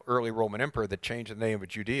by an early Roman emperor that changed the name of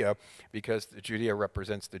Judea because Judea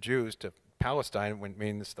represents the Jews to Palestine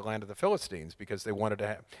means the land of the Philistines because they wanted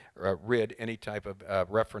to rid any type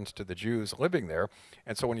of reference to the Jews living there.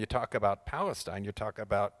 And so when you talk about Palestine, you talk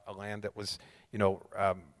about a land that was,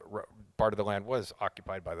 part of the land was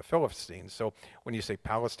occupied by the Philistines. So when you say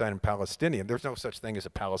Palestine and Palestinian, there's no such thing as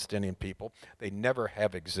a Palestinian people. They never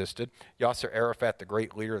have existed. Yasser Arafat, the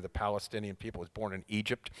great leader of the Palestinian people, was born in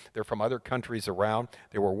Egypt. They're from other countries around.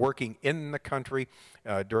 They were working in the country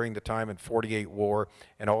during the time in 48 war,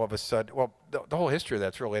 and all of a sudden, well, the whole history of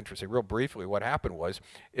that's really interesting. Real briefly, what happened was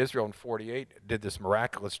Israel in 48 did this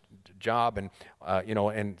miraculous job and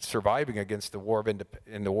surviving against the war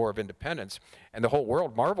of independence, and the whole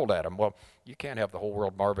world marveled at them. Well, you can't have the whole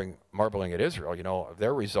world marveling at Israel,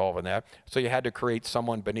 their resolve in that. So you had to create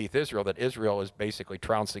someone beneath Israel that Israel is basically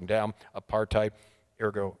trouncing down, apartheid,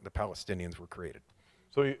 ergo the Palestinians were created.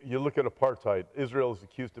 So you look at apartheid. Israel is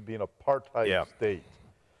accused of being an apartheid state.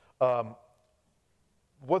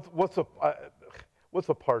 What's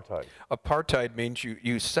apartheid? Apartheid means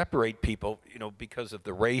you separate people, because of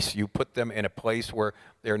the race. You put them in a place where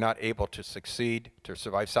they're not able to succeed, to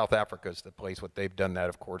survive. South Africa is the place what they've done that,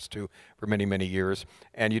 of course, too, for many, many years.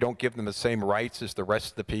 And you don't give them the same rights as the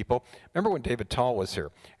rest of the people. Remember when David Tall was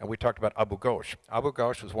here, and we talked about Abu Ghosh. Abu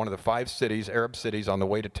Ghosh was one of the 5 cities, Arab cities, on the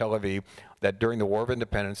way to Tel Aviv that during the War of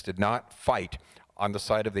Independence did not fight on the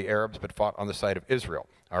side of the Arabs, but fought on the side of Israel.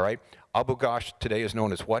 All right? Abu Ghosh today is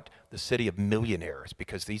known as what? The city of millionaires,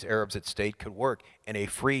 because these Arabs that stayed could work in a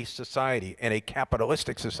free society, in a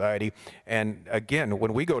capitalistic society. And again,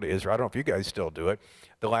 when we go to Israel, I don't know if you guys still do it,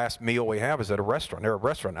 the last meal we have is at a restaurant, Arab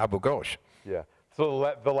restaurant, Abu Ghosh. Yeah.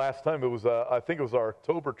 So the last time it was, I think it was our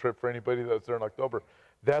October trip for anybody that was there in October.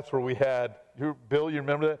 That's where we had, Bill, you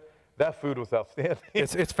remember that? That food was outstanding.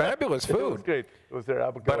 It's fabulous food. It was great. It was there,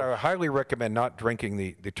 Abu Ghosh. But I highly recommend not drinking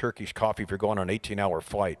the Turkish coffee if you're going on an 18-hour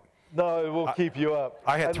flight. No, it will keep you up.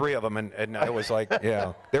 I had 3 of them, and it was like,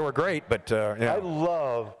 they were great, but I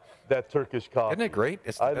love that Turkish coffee. Isn't it great?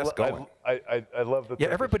 It's the best going. I love the Turkish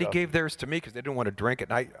everybody coffee. gave theirs to me because they didn't want to drink it.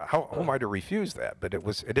 And who am I to refuse that? But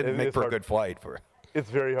it didn't make for a good flight. It's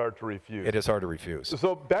very hard to refuse. It is hard to refuse.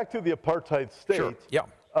 So back to the apartheid state. Sure. Yeah.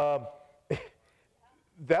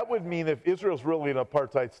 That would mean if Israel's really an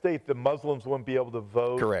apartheid state, the Muslims wouldn't be able to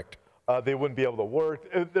vote. Correct. They wouldn't be able to work.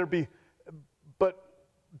 But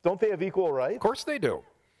don't they have equal rights? Of course they do.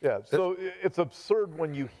 Yeah. So it's absurd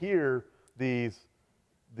when you hear these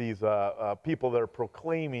people that are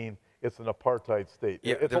proclaiming it's an apartheid state.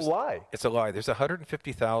 Yeah, it's a lie. It's a lie. There's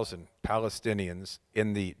 150,000 Palestinians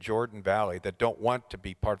in the Jordan Valley that don't want to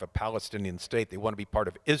be part of a Palestinian state. They want to be part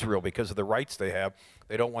of Israel because of the rights they have.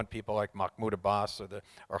 They don't want people like Mahmoud Abbas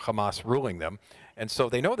or Hamas ruling them. And so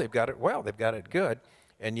they know they've got it well. They've got it good.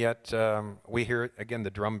 And yet we hear, again, the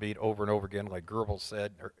drumbeat over and over again, like Goebbels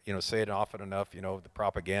said, or, say it often enough, the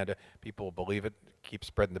propaganda, people will believe it, keep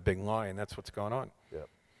spreading the big lie, and that's what's going on. Yeah.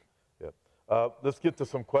 Let's get to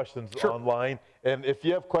some questions Sure. online. And if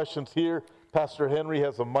you have questions here, Pastor Henry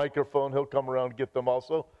has a microphone. He'll come around and get them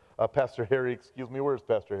also. Pastor Harry, excuse me, where's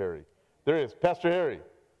Pastor Harry? There he is. Pastor Harry.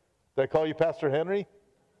 Did I call you Pastor Henry?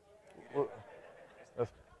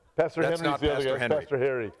 Pastor That's Henry's not the other Pastor guy. Henry. Pastor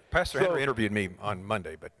Harry. Pastor Henry interviewed me on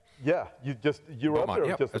Monday, but Yeah, you were up there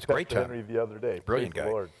with just that's a Pastor great time. Henry the other day. Brilliant Praise the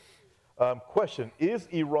guy. Lord. Question, is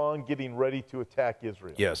Iran getting ready to attack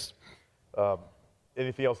Israel? yes.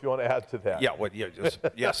 Anything else you want to add to that? Yeah,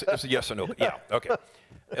 yes, it's a yes or no. Yeah, okay.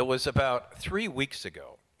 It was about 3 weeks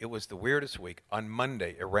ago. It was the weirdest week. On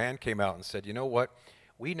Monday, Iran came out and said, you know what?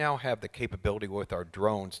 we now have the capability with our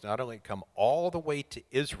drones not only come all the way to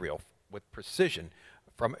Israel with precision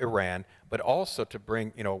from Iran, but also to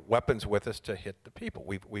bring, weapons with us to hit the people.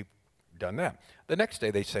 We've done that. The next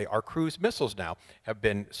day they say our cruise missiles now have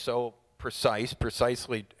been so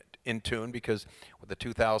precisely in tune, because with the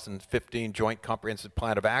 2015 Joint Comprehensive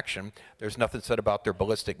Plan of Action, there's nothing said about their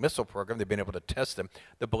ballistic missile program. They've been able to test them.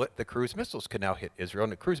 The cruise missiles can now hit Israel.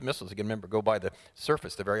 And the cruise missiles, again, remember, go by the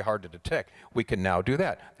surface. They're very hard to detect. We can now do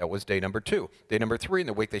that. That was day number 2. Day number 3 in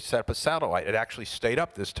the week, they set up a satellite. It actually stayed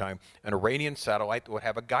up this time, an Iranian satellite that would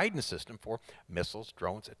have a guidance system for missiles,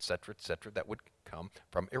 drones, et cetera, that would come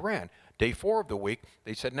from Iran. Day 4 of the week,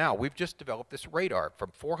 they said, now, we've just developed this radar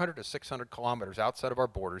from 400 to 600 kilometers outside of our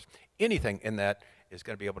borders. Anything in that is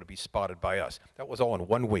going to be able to be spotted by us. That was all in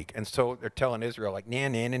 1 week. And so they're telling Israel, like, nah,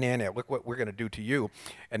 look what we're going to do to you.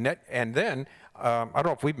 And then, I don't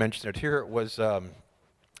know if we've mentioned it here, it was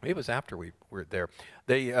after we were there.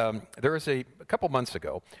 There was a couple months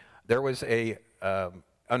ago, there was a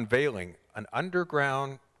unveiling, an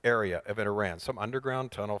underground area of Iran, some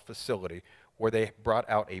underground tunnel facility, where they brought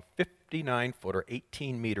out a 59-foot or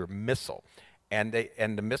 18-meter missile. And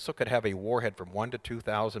the missile could have a warhead from 1 to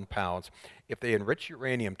 2,000 pounds. If they enrich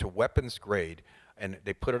uranium to weapons grade and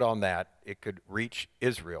they put it on that, it could reach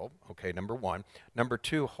Israel, okay, number 1. Number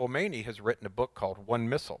 2, Khomeini has written a book called One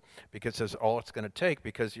Missile, because that's all it's going to take,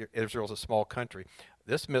 because Israel's a small country.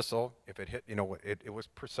 This missile, if it hit, it was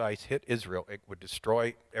precise, hit Israel, it would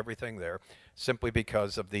destroy everything there, simply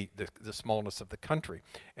because of the smallness of the country.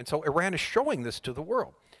 And so Iran is showing this to the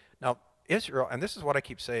world. Now, Israel, and this is what I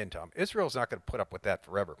keep saying, Tom, Israel's not going to put up with that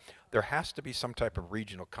forever. There has to be some type of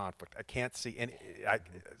regional conflict. I can't see any,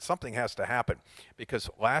 something has to happen, because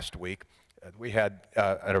last week we had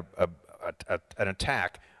an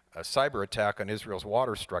attack, a cyber attack on Israel's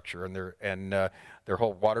water structure and their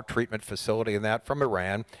whole water treatment facility and that from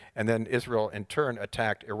Iran. And then Israel in turn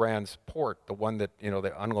attacked Iran's port, the one that, they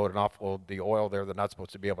unload and offload the oil there they're not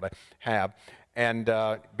supposed to be able to have, and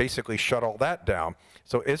basically shut all that down.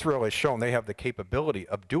 So Israel has shown they have the capability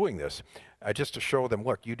of doing this, just to show them,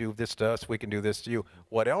 look, you do this to us, we can do this to you.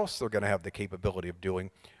 What else they're going to have the capability of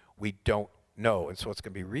doing, we don't know. And so it's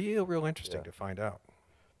going to be real interesting to find out.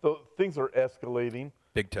 So things are escalating.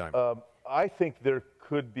 Big time. I think there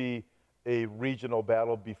could be a regional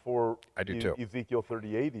battle before I do too. Ezekiel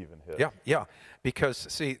 38 even hits. Yeah. Because,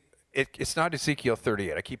 see, it's not Ezekiel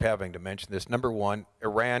 38. I keep having to mention this. Number 1,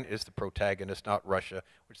 Iran is the protagonist, not Russia,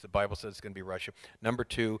 which the Bible says is going to be Russia. Number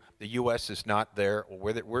 2, the U.S. is not there.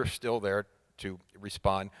 We're still there to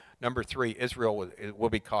respond. Number 3, Israel will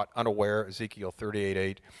be caught unaware, Ezekiel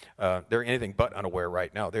 38:8. They're anything but unaware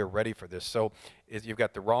right now. They're ready for this. So you've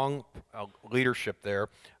got the wrong leadership there.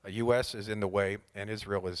 U.S. is in the way, and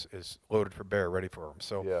Israel is loaded for bear, ready for them.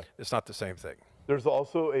 So it's not the same thing. There's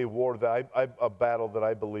also a war a battle that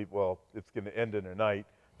I believe, it's going to end in a night,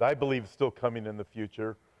 that I believe is still coming in the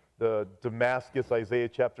future. The Damascus, Isaiah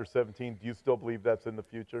chapter 17, do you still believe that's in the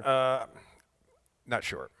future? Not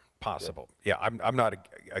sure. Possible. Yeah, I'm not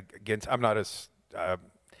against, I'm not as,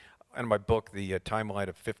 in my book, the timeline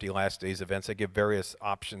of 50 last days events, I give various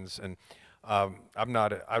options, and I'm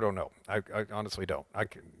not, I don't know. I honestly don't.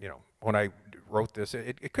 When I wrote this,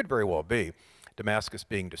 it could very well be Damascus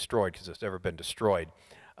being destroyed, because it's never been destroyed.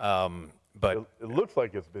 But it looks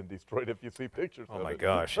like it's been destroyed if you see pictures of it. Oh my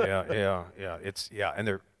gosh, yeah.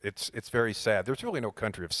 And it's very sad. There's really no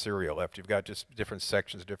country of Syria left. You've got just different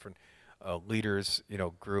sections, different leaders,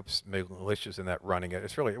 groups, militias in that running it.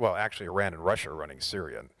 It's really, actually Iran and Russia are running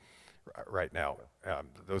Syria right now,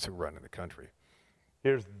 those who run in the country.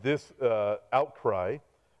 Here's this outcry.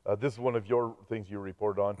 This is one of your things you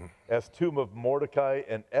report on. As tomb of Mordecai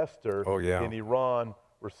and Esther in Iran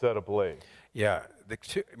were set ablaze. Yeah,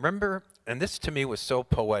 remember, and this to me was so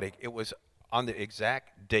poetic, it was on the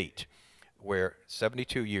exact date where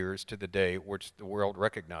 72 years to the day which the world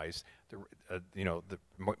recognized,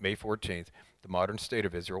 May 14th, the modern state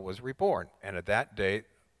of Israel was reborn. And at that day,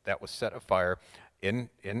 that was set afire in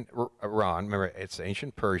Iran. Remember, it's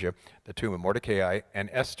ancient Persia, the tomb of Mordecai and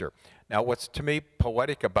Esther. Now, what's to me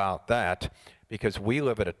poetic about that, because we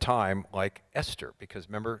live at a time like Esther, because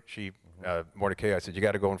remember, Mordecai said, you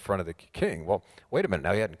got to go in front of the king. Well, wait a minute,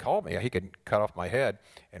 now he hadn't called me. He could cut off my head.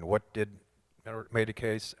 And what did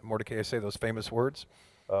Mordecai say those famous words?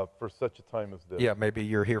 For such a time as this. Yeah, maybe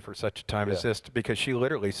you're here for such a time as this, because she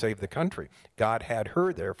literally saved the country. God had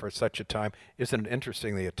her there for such a time. Isn't it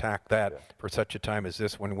interesting they attacked that for such a time as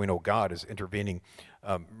this, when we know God is intervening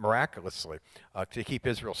miraculously to keep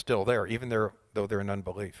Israel still there, even though they're in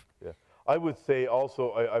unbelief. Yeah. I would say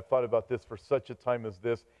also, I thought about this, for such a time as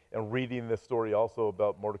this, and reading this story also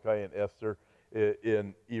about Mordecai and Esther,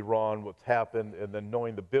 in Iran, what's happened, and then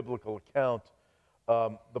knowing the biblical account,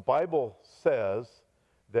 the Bible says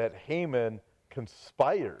that Haman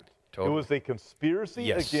conspired. Totally. It was a conspiracy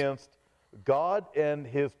Yes. against God and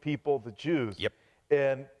his people, the Jews. Yep.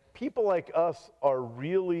 And people like us are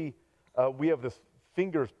really, we have this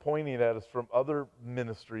fingers pointing at us from other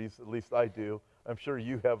ministries, at least I do. I'm sure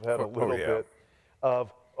you have had a little yeah. bit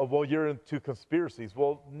of, well, you're into conspiracies.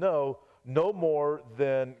 Well, no more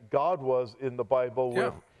than God was in the Bible Yeah.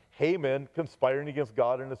 with Haman conspiring against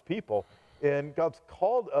God and his people. And God's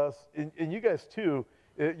called us, and you guys too,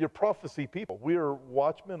 you're prophecy people. We are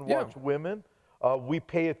watchmen, Yeah. watchwomen. We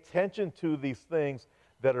pay attention to these things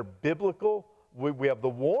that are biblical. We have the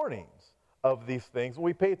warnings of these things, and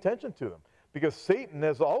we pay attention to them. Because Satan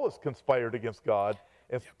has always conspired against God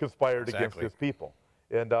and conspired against Exactly. his people.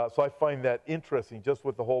 And so I find that interesting, just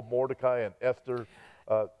with the whole Mordecai and Esther.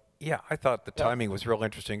 Yeah, I thought the timing was real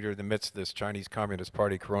interesting during the midst of this Chinese Communist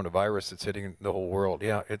Party coronavirus that's hitting the whole world.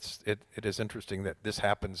 Yeah, it is interesting that this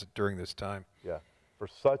happens during this time. Yeah, for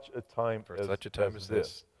such a time For such a time as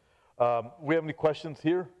this. We have any questions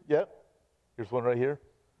here yet? Here's one right here.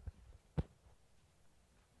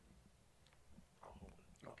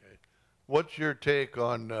 Okay. What's your take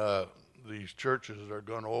on these churches that are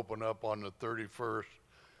going to open up on the 31st,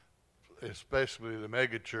 especially the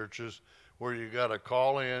mega churches, where you got to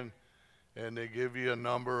call in and they give you a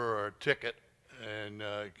number or a ticket, and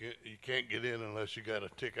you can't get in unless you got a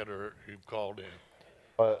ticket or you've called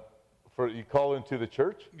in? For you call into the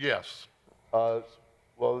church? Yes. Well,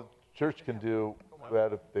 the church can do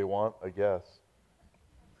that if they want, I guess.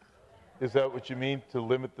 Is that what you mean, to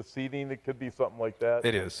limit the seating? It could be something like that.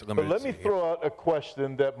 It is. But limited let me seating. throw out a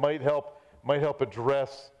question that might help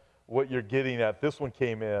address what you're getting at. This one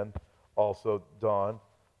came in also, Don.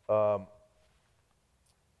 I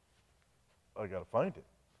got to find it.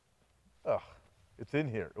 Ugh, it's in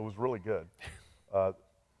here. It was really good.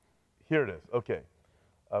 Here it is. Okay.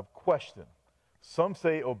 Question. Some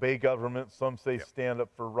say obey government. Some say stand up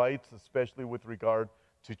for rights, especially with regard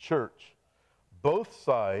to church. Both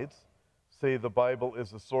sides say the Bible is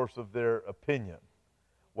the source of their opinion.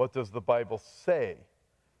 What does the Bible say?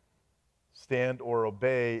 Stand or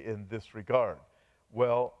obey in this regard?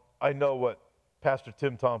 Well, I know what Pastor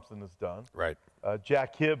Tim Thompson has done. Right.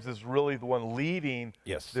 Jack Hibbs is really the one leading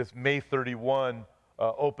Yes. this May 31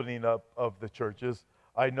 opening up of the churches.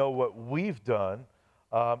 I know what we've done.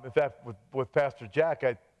 In fact, with Pastor Jack,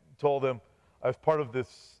 I told him I was part of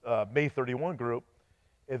this May 31 group,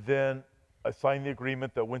 and then I signed the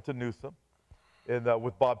agreement that went to Newsom, and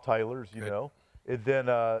with Bob Tyler, as you Good. know. And then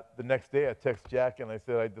the next day, I text Jack and I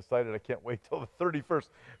said I decided I can't wait till the 31st.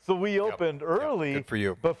 So we opened early. Good for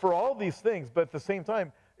you. But for all these things, but at the same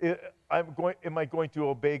time, am I going to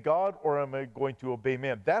obey God or am I going to obey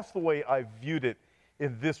man? That's the way I viewed it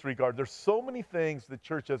in this regard. There's so many things the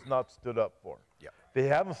church has not stood up for. Yeah. They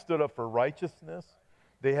haven't stood up for righteousness.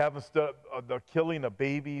 They haven't stood up the killing of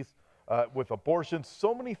babies with abortion.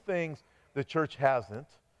 So many things the church hasn't.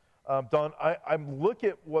 Don, I'm looking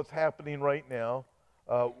at what's happening right now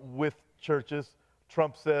with churches.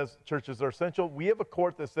 Trump says churches are essential. We have a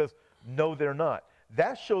court that says, no, they're not.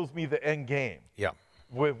 That shows me the end game. Yeah.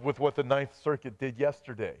 With what the Ninth Circuit did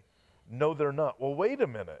yesterday. No, they're not. Well, wait a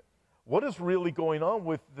minute. What is really going on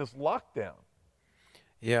with this lockdown?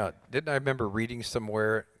 Yeah. Didn't I remember reading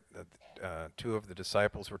somewhere that two of the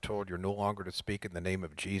disciples were told, you're no longer to speak in the name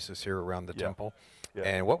of Jesus here around the temple? Yeah.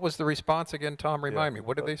 And what was the response again, Tom? Remind me.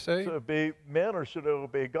 What did they say? Should I obey man or should I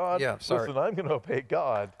obey God? Yeah, sorry. Listen, I'm going to obey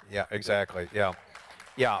God. Yeah, exactly. Yeah.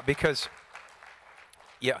 Yeah, because,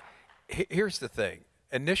 here's the thing.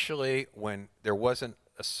 Initially, when there wasn't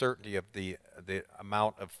a certainty of the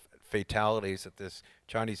amount of fatalities that this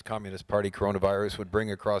Chinese Communist Party coronavirus would bring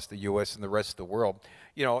across the U.S. and the rest of the world,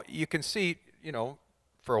 you can see,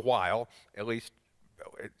 for a while, at least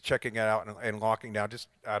checking it out and locking down just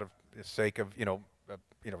out of the sake of,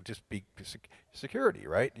 just be security,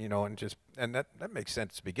 right? And that makes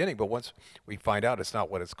sense at the beginning. But once we find out it's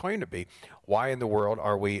not what it's claimed to be, why in the world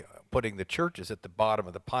are we putting the churches at the bottom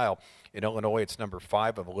of the pile? In Illinois, it's number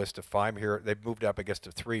 5 of a list of 5. Here, they've moved up, I guess,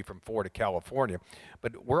 to 3 from 4 to California.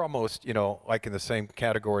 But we're almost, like in the same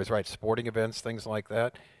categories, right? Sporting events, things like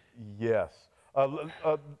that. Yes.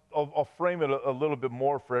 I'll frame it a little bit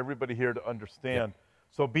more for everybody here to understand.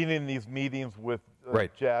 Yeah. So being in these meetings with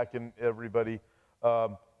right. Jack and everybody,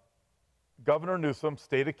 Governor Newsom,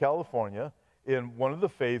 state of California, in one of the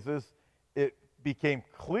phases, it became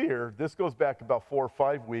clear, this goes back about 4 or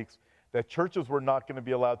 5 weeks, that churches were not going to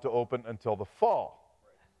be allowed to open until the fall.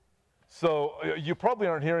 Right. So you probably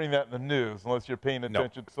aren't hearing that in the news unless you're paying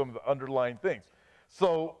attention to some of the underlying things.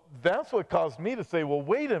 So that's what caused me to say, well,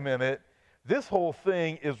 wait a minute. This whole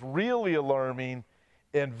thing is really alarming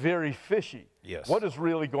and very fishy. Yes. What is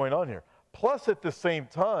really going on here? Plus, at the same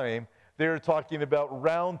time, they're talking about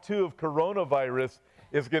round 2 of coronavirus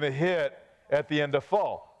is going to hit at the end of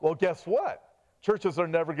fall. Well, guess what? Churches are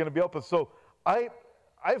never going to be open. So I've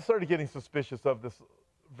started getting suspicious of this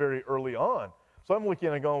very early on. So I'm looking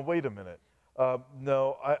and going, wait a minute.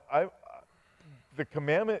 No, the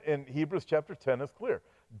commandment in Hebrews chapter 10 is clear.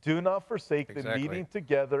 Do not forsake the meeting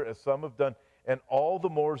together as some have done, and all the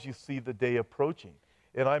more as you see the day approaching.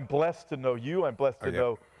 And I'm blessed to know you. I'm blessed to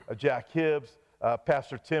know Jack Hibbs.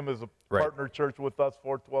 Pastor Tim is a partner church with us,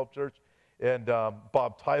 412 Church. And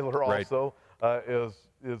Bob Tyler also is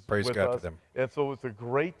Praise with God us. for them. And so it's a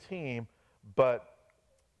great team, but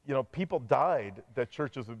you know, people died that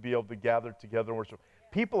churches would be able to gather together and worship.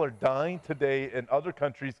 People are dying today in other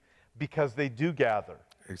countries because they do gather.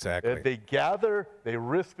 Exactly. And they gather, they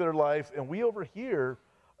risk their lives, and we over here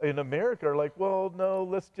in America are like, well, no,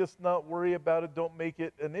 let's just not worry about it. Don't make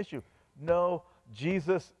it an issue. No,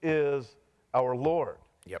 Jesus is our Lord.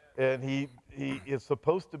 Yep. And he is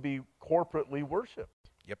supposed to be corporately worshiped.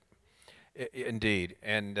 Yep. Indeed.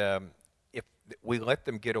 And if we let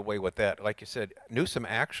them get away with that, like you said, Newsom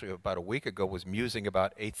actually about a week ago was musing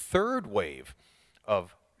about a third wave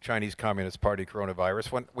of Chinese Communist Party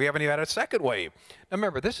coronavirus when we haven't even had a second wave. Now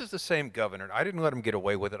remember, this is the same governor. I didn't let him get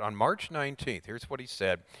away with it. On March 19th, here's what he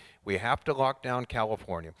said. We have to lock down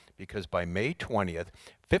California because by May 20th,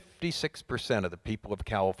 56% of the people of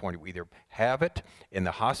California will either have it in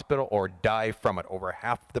the hospital or die from it, over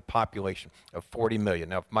half the population of 40 million.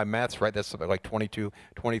 Now, if my math's right, that's something like 22,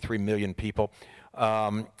 23 million people.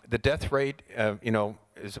 The death rate,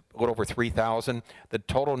 is a little over 3,000. The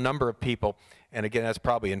total number of people, and again, that's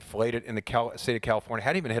probably inflated in the state of California,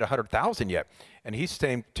 hadn't even hit 100,000 yet. And he's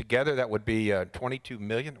saying together that would be 22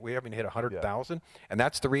 million. We haven't hit 100,000. Yeah. And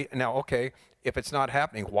that's the now, okay, if it's not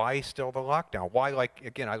happening, why still the lockdown? Why, like,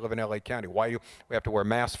 again, I live in LA County. Why we have to wear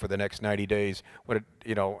masks for the next 90 days?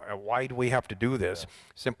 Why do we have to do this? Yeah.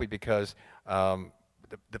 Simply because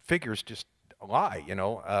the figures just lie,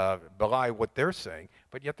 belie what they're saying,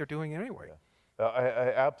 but yet they're doing it anyway. Yeah.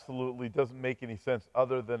 I absolutely doesn't make any sense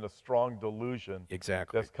other than a strong delusion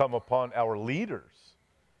that's come upon our leaders.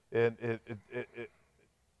 And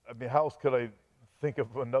I mean, how else could I think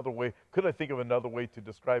of another way? Could I think of another way to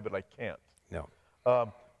describe it? I can't.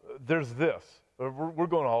 No. There's this. We're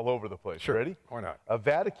going all over the place. Sure. Ready? Why not?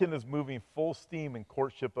 Vatican is moving full steam in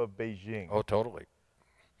courtship of Beijing. Oh, totally.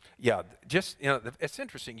 Yeah, just, it's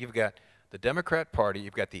interesting. You've got the Democrat Party,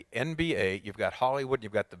 you've got the NBA, you've got Hollywood,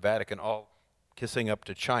 you've got the Vatican, all kissing up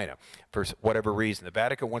to China for whatever reason. The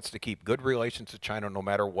Vatican wants to keep good relations with China no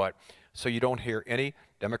matter what. So you don't hear any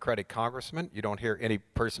Democratic congressman, you don't hear any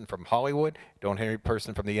person from Hollywood, you don't hear any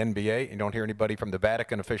person from the NBA, you don't hear anybody from the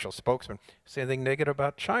Vatican official spokesman say anything negative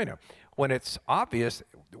about China. When it's obvious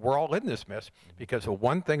we're all in this mess because of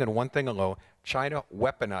one thing and one thing alone. China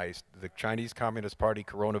weaponized the Chinese Communist Party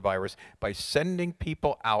coronavirus by sending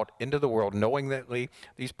people out into the world knowingly.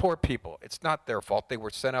 These poor people, it's not their fault. They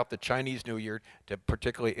were sent out the Chinese New Year to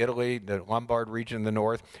particularly Italy, the Lombard region in the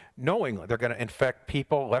north, knowing they're going to infect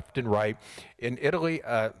people left and right. In Italy,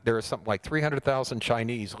 there are something like 300,000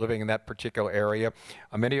 Chinese living in that particular area.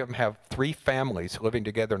 Many of them have 3 families living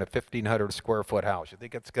together in a 1,500 square foot house. You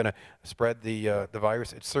think it's going to spread the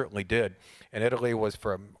virus? It certainly did. And Italy was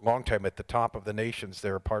for a long time at the top of the nations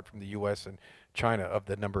there, apart from the U.S. and China, of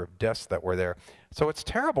the number of deaths that were there. So it's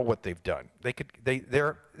terrible what they've done.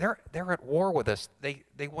 They're at war with us. They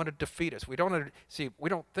want to defeat us. We don't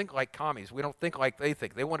think like commies. We don't think like they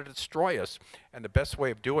think. They want to destroy us. And the best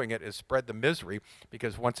way of doing it is spread the misery,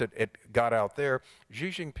 because once it got out there, Xi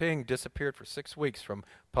Jinping disappeared for 6 weeks from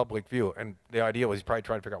public view. And the idea was he's probably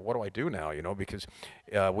trying to figure out, what do I do now? Because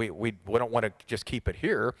we don't want to just keep it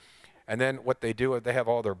here. And then what they do is they have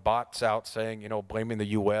all their bots out saying, blaming the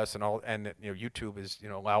U.S. and all, and YouTube is,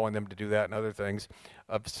 allowing them to do that and other things,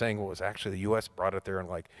 of saying, well, it was actually the U.S. brought it there in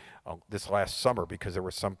this last summer because there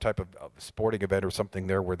was some type of sporting event or something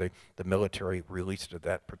there where the military released it at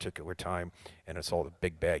that particular time, and it's all the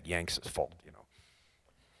big bad Yanks' fault,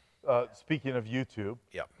 Speaking of YouTube,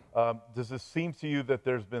 yeah. Does it seem to you that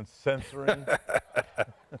there's been censoring?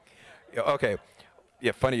 Okay.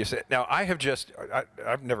 Yeah, funny you say. Now, I've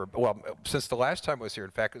never, since the last time I was here, in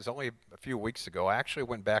fact, it was only a few weeks ago, I actually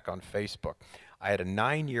went back on Facebook. I had a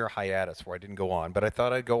 9-year hiatus where I didn't go on, but I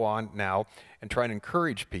thought I'd go on now and try and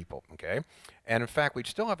encourage people, okay? And in fact, we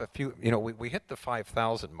still have a few, we hit the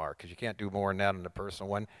 5,000 mark because you can't do more than that on the personal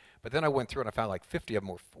one. But then I went through and I found like 50 of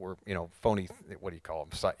them were phony, what do you call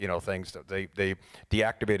them, things that they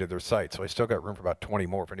deactivated their site. So I still got room for about 20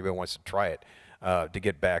 more if anybody wants to try it to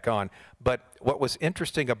get back on. But what was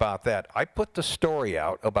interesting about that, I put the story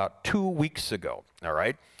out about 2 weeks ago, all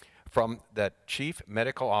right, from the chief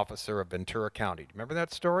medical officer of Ventura County. Remember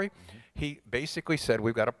that story? Mm-hmm. He basically said,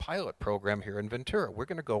 we've got a pilot program here in Ventura. We're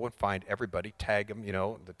going to go and find everybody, tag them,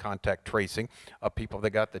 the contact tracing of people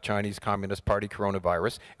that got the Chinese Communist Party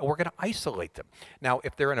coronavirus, and we're going to isolate them. Now,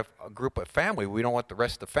 if they're in a group of family, we don't want the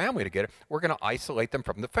rest of the family to get it. We're going to isolate them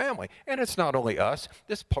from the family. And it's not only us.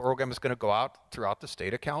 This program is going to go out throughout the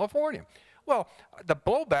state of California. Well, the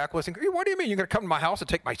blowback was, what do you mean you're going to come to my house and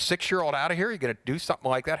take my 6-year-old out of here? You're going to do something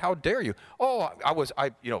like that? How dare you? Oh,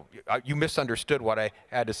 you misunderstood what I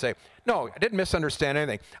had to say. No, I didn't misunderstand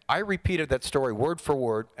anything. I repeated that story word for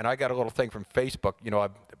word, and I got a little thing from Facebook,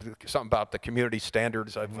 something about the community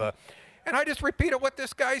standards of, and I just repeated what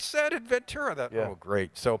this guy said in Ventura. Oh,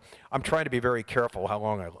 great. So I'm trying to be very careful how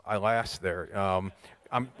long I last there.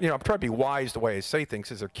 I'm trying to be wise the way I say things,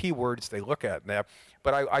 because they're keywords they look at now.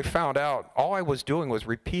 But I found out all I was doing was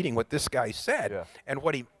repeating what this guy said and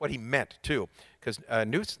what he meant too. Because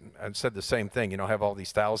Newsom said the same thing. Have all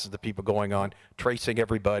these thousands of people going on, tracing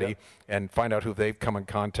everybody, and find out who they've come in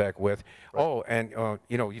contact with. Right. Oh, and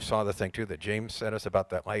you saw the thing too that James sent us about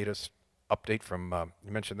that latest update from.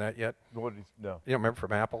 You mentioned that yet? No. You don't remember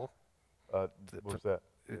from Apple? What was that?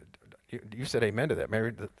 You said amen to that.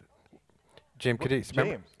 Maybe James Cadiz.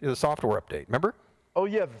 James. The software update. Remember? Oh,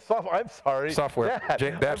 yeah, the software. I'm sorry. Software.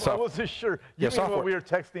 I wasn't sure. You mean software. what we were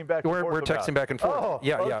texting back and forth We're texting back and forth. Oh,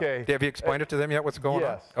 yeah. Okay. Have you explained it to them yet? What's going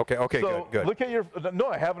on? Okay, so good. Look at your. No,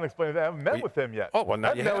 I haven't explained it. I haven't met with them yet. Oh, well,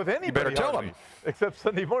 now I haven't met with anybody. You better tell them. Except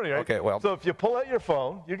Sunday morning, right? Okay, well. So if you pull out your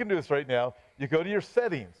phone, you can do this right now. You go to your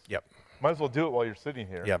settings. Yep. Might as well do it while you're sitting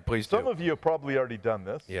here. Yeah, please do. Some of you have probably already done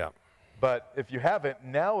this. Yeah. But if you haven't,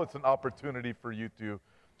 now it's an opportunity for you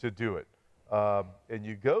to do it. And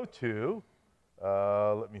you go to.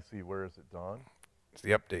 Let me see, where is it, Don? It's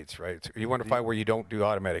the updates, right? You want to find where you don't do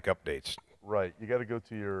automatic updates. Right. You got to go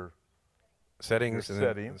to your settings and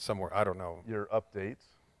then somewhere, I don't know. Your updates.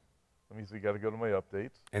 Let me see, you got to go to my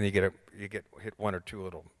updates. And you get hit one or two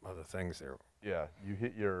little other things there. Yeah, you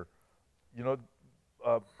hit your,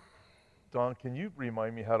 Don, can you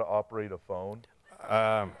remind me how to operate a phone?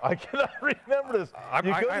 I cannot remember this. I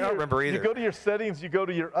don't remember either. You go to your settings, you go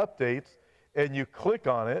to your updates, and you click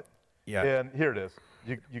on it. Yeah. And here it is.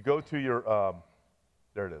 You go to your,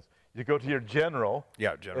 there it is. You go to your general.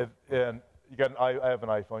 Yeah, general. And you got I have an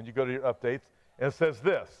iPhone. You go to your updates, and it says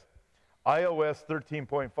this: iOS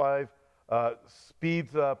 13.5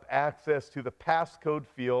 speeds up access to the passcode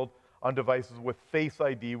field on devices with Face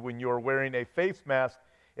ID when you are wearing a face mask,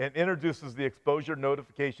 and introduces the exposure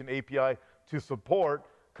notification API to support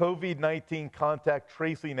COVID-19 contact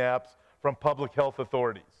tracing apps from public health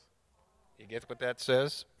authorities. You get what that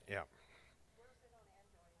says? Yeah.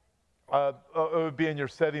 It would be in your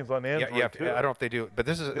settings on Android too. I don't know if they do, but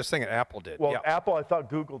this thing that Apple did. Well, Apple, I thought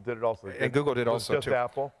Google did it also. And Google did also just too.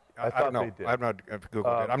 Apple. I don't know. They did. I'm not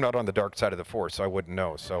Google did. I'm not on the dark side of the force, so I wouldn't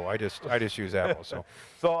know. So I just use Apple. So.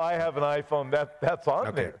 So I have an iPhone that's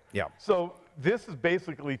on there. Yeah. So this is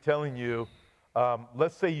basically telling you,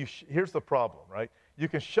 let's say here's the problem, right? You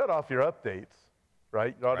can shut off your updates,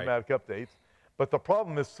 right? Your automatic updates. But the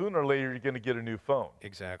problem is sooner or later you're going to get a new phone.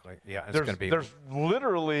 Exactly. Yeah. It's going to be. There's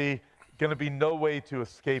literally going to be no way to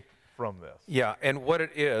escape from this. Yeah, and what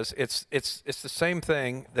it is, it's the same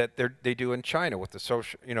thing that they do in China with the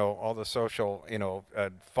social, all the social,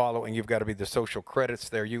 following. You've got to be the social credits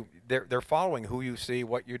there. They're following who you see,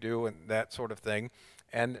 what you do, and that sort of thing,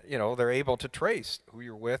 and they're able to trace who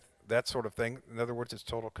you're with, that sort of thing. In other words, it's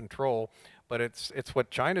total control. But it's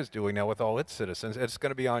what China's doing now with all its citizens. It's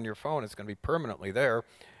going to be on your phone. It's going to be permanently there.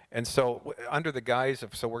 And so under the guise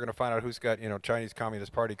of, we're going to find out who's got, Chinese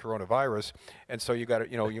Communist Party coronavirus. And so you got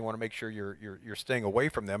to, you want to make sure you're staying away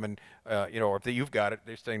from them. And, or if you've got it,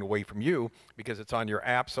 they're staying away from you because it's on your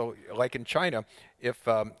app. So like in China, if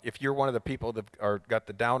you're one of the people that got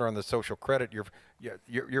the downer on the social credit,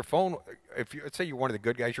 your phone, let's say you're one of the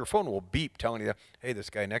good guys, your phone will beep telling you, hey, this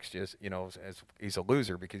guy next to you is, he's a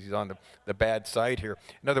loser because he's on the bad side here.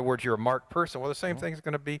 In other words, you're a marked person. Well, the same thing's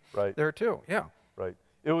going to be there too. Yeah. Right.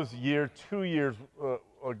 It was 2 years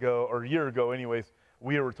ago, or a year ago anyways,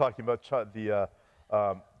 we were talking about the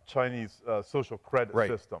Chinese social credit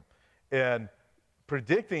system. And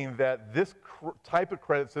predicting that this type of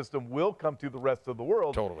credit system will come to the rest of the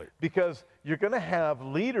world. Totally. Because you're going to have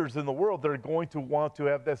leaders in the world that are going to want to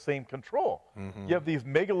have that same control. You have these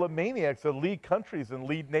megalomaniacs that lead countries and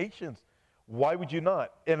lead nations. Why would you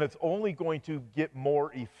not? And it's only going to get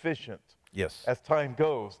more efficient Yes. as time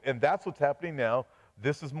goes. And that's what's happening now.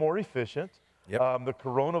 This is more efficient. Yep. The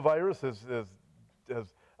coronavirus has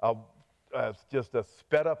just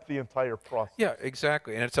sped up the entire process. Yeah,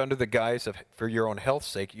 exactly. And it's under the guise of, for your own health's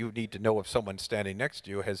sake, you need to know if someone standing next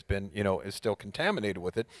to you has been, is still contaminated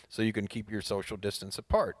with it, so you can keep your social distance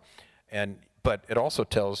apart. But it also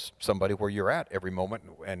tells somebody where you're at every moment,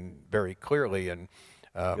 and very clearly, and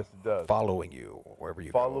Yes, it does. following you wherever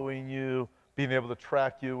you go. Following you, being able to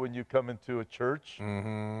track you when you come into a church.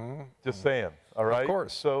 Just saying, all right?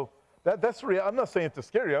 course. So that's real. I'm not saying it to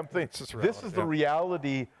scare you. I'm saying It's just this is reality, the yeah.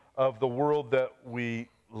 reality of the world that we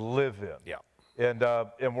live in. Yeah. And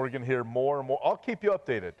we're going to hear more and more. I'll keep you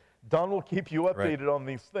updated. Don will keep you updated on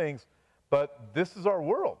these things. But this is our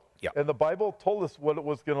world. Yeah. And the Bible told us what it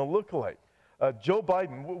was going to look like. Joe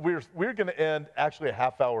Biden, we're going to end actually a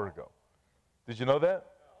half hour ago. Did you know that?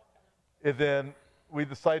 And then we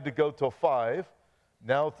decided to go till 5.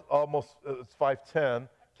 Now it's almost it's 5:10.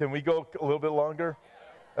 Can we go a little bit longer?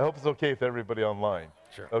 I hope it's okay with everybody online.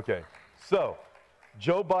 Sure. Okay. So,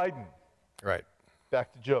 Joe Biden, Right.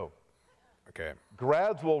 back to Joe. Okay.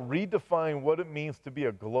 Grads will redefine what it means to be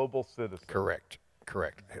a global citizen. Correct.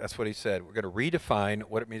 That's what he said. We're going to redefine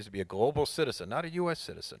what it means to be a global citizen, not a U.S.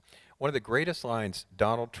 citizen. One of the greatest lines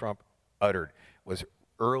Donald Trump uttered was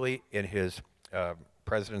early in his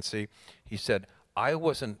presidency. He said, I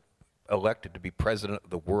wasn't elected to be president of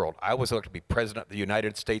the world. I was elected to be president of the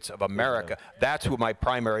United States of America. That's who my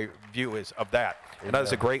primary view is of that. And that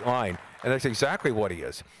is a great line. And that's exactly what he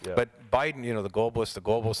is. Yeah. But Biden, the globalist, the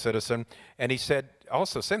global citizen. And he said,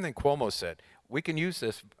 also, same thing Cuomo said, we can use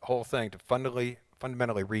this whole thing to fundamentally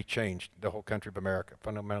rechange the whole country of America,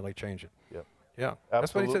 fundamentally change it. Yep. Yeah,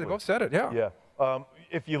 that's what he said. They Absolutely. both said it, yeah. Yeah.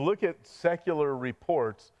 If you look at secular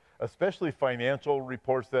reports, especially financial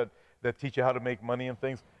reports that teach you how to make money and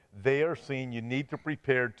things, they are saying you need to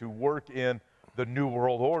prepare to work in the New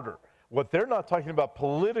World Order. What they're not talking about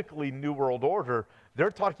politically New World Order,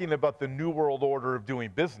 they're talking about the New World Order of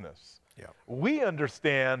doing business. Yeah. We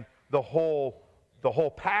understand the whole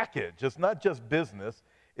package. It's not just business,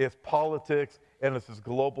 it's politics, and it's this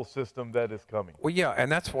global system that is coming. Well, yeah,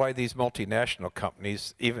 and that's why these multinational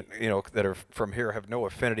companies, even that are from here, have no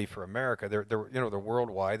affinity for America. They're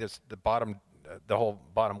worldwide. The whole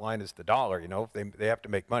bottom line is the dollar. They have to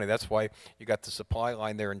make money. That's why you got the supply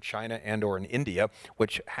line there in China and/or in India,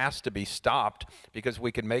 which has to be stopped because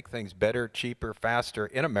we can make things better, cheaper, faster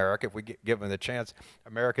in America if we give them the chance.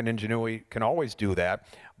 American ingenuity can always do that,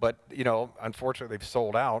 but unfortunately, they've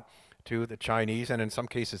sold out to the Chinese and in some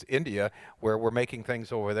cases India, where we're making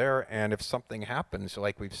things over there. And if something happens,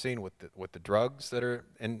 like we've seen with the drugs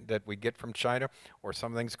that we get from China, or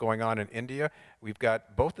some things going on in India, we've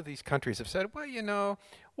got both of these countries have said, well,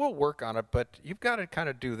 we'll work on it, but you've got to kind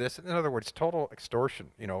of do this. In other words, total extortion.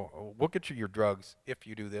 We'll get you your drugs if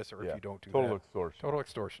you do this or if you don't do total that. extortion. Total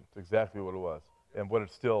extortion. It's exactly what it was, and what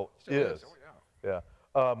it still is.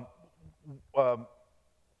 Oh, yeah.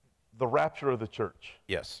 The rapture of the church.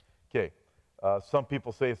 Yes. Okay, some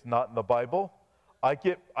people say it's not in the Bible. I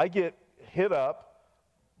get hit up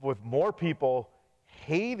with more people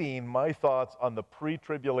hating my thoughts on the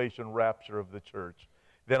pre-tribulation rapture of the church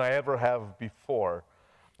than I ever have before.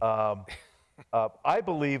 I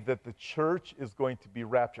believe that the church is going to be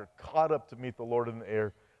raptured, caught up to meet the Lord in the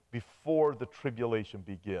air before the tribulation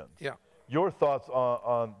begins. Yeah. Your thoughts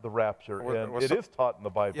on the rapture, and it is taught in the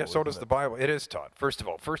Bible. Yeah, so does isn't the it? Bible. It is taught. First of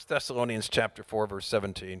all, 1 Thessalonians chapter 4, verse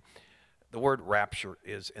 17, the word rapture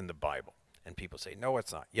is in the Bible. And people say, no,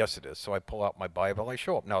 it's not. Yes, it is. So I pull out my Bible, I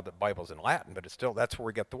show up. Now, the Bible's in Latin, but it's still, that's where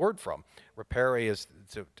we get the word from. Rapere is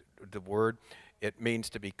the word. It means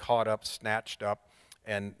to be caught up, snatched up,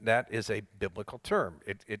 and that is a biblical term.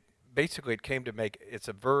 It basically, it came to make, it's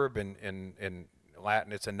a verb in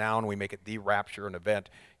Latin, it's a noun, we make it the rapture, an event.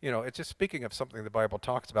 It's just speaking of something the Bible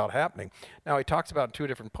talks about happening. Now, he talks about it in two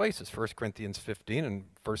different places, 1 Corinthians 15 and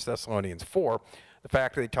 1 Thessalonians 4. The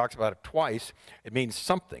fact that he talks about it twice, it means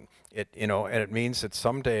something. And it means that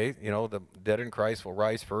someday, the dead in Christ will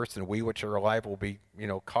rise first, and we which are alive will be,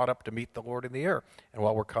 caught up to meet the Lord in the air. And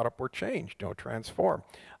while we're caught up, we're changed, transformed.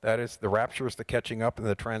 That is, the rapture is the catching up, and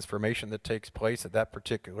the transformation that takes place at that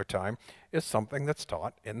particular time is something that's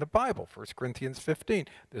taught in the Bible. 1 Corinthians 15,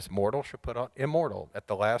 this mortal shall put on immortal at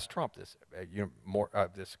the last trump. This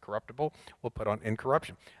this corruptible will put on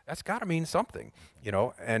incorruption. That's got to mean something,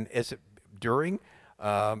 and is it during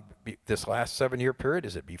This last 7-year period,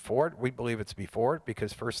 is it before it? We believe it's before it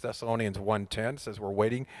because 1 Thessalonians 1:10 says we're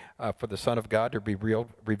waiting for the Son of God to be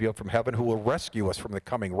revealed from heaven who will rescue us from the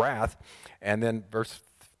coming wrath. And then 1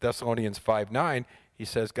 Thessalonians 5:9, he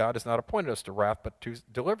says God has not appointed us to wrath but to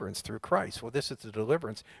deliverance through Christ. Well, this is the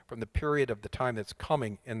deliverance from the period of the time that's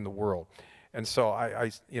coming in the world. And so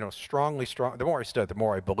I strongly, the more I study, the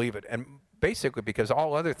more I believe it. And basically because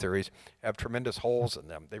all other theories have tremendous holes in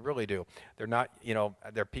them. They really do. They're not, there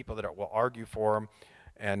are people that will argue for them.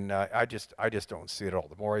 And I just don't see it all.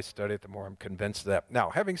 The more I study it, the more I'm convinced of that. Now,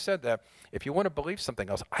 having said that, if you want to believe something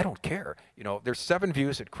else, I don't care. There's 7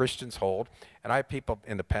 views that Christians hold. And I have people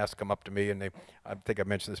in the past come up to me and I think I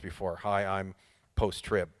mentioned this before. Hi, I'm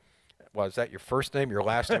post-trib. Well, is that your first name, your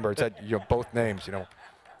last name, or is that both names,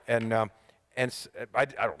 And I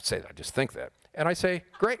don't say that, I just think that. And I say,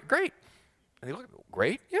 great. And they look,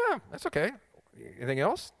 great? Yeah, that's okay. Anything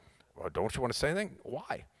else? Well, don't you want to say anything?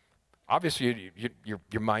 Why? Obviously,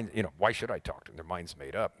 your mind, why should I talk to them? Their mind's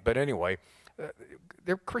made up. But anyway,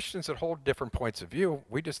 they're Christians that hold different points of view.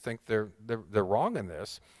 We just think they're wrong in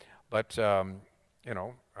this. But,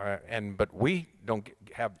 but we don't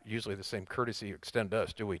have usually the same courtesy extended to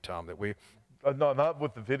us, do we, Tom, that we... No, not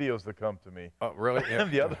with the videos that come to me. Oh, really? Yeah.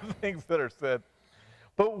 And the other things that are said.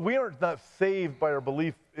 But we are not saved by our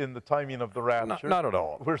belief in the timing of the rapture. Not at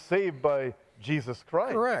all. We're saved by Jesus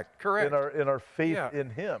Christ. Correct. In our faith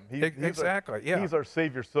in Him. Exactly. He's our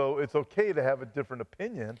Savior. So it's okay to have a different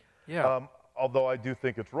opinion. Yeah. Although I do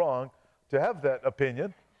think it's wrong to have that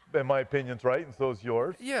opinion. And my opinion's right, and so is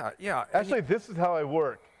yours. Yeah. Actually, this is how I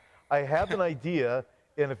work. I have an idea,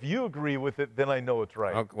 and if you agree with it, then I know it's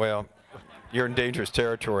right. Oh, well, you're in dangerous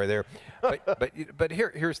territory there. But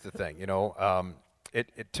here's the thing.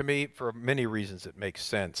 To me, for many reasons, it makes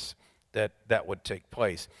sense that would take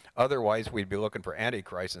place. Otherwise, we'd be looking for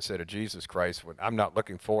Antichrist instead of Jesus Christ. I'm not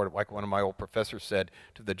looking forward, like one of my old professors said,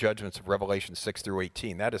 to the judgments of Revelation 6 through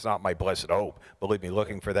 18. That is not my blessed hope. Believe me,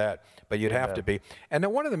 looking for that. But you'd have to be. And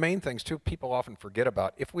then one of the main things, too, people often forget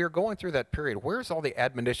about, if we are going through that period, where's all the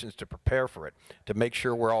admonitions to prepare for it, to make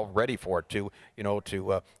sure we're all ready for it, to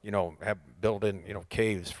have build in,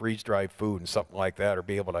 caves, freeze-dried food and something like that, or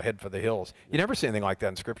be able to head for the hills. You never see anything like that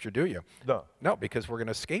in Scripture, do you? No. No, because we're going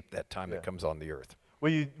to escape that time that comes on the earth.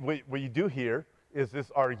 What you do hear is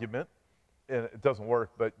this argument, and it doesn't work,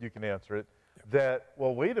 but you can answer it, that,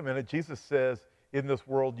 well, wait a minute, Jesus says, in this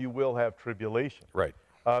world you will have tribulation. Right.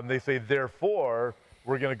 They say, therefore,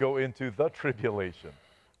 we're going to go into the tribulation.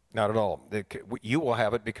 Not at all. You will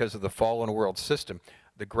have it because of the fallen world system.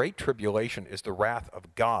 The Great Tribulation is the wrath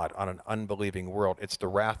of God on an unbelieving world. It's the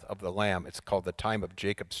wrath of the Lamb. It's called the time of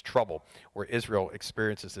Jacob's trouble, where Israel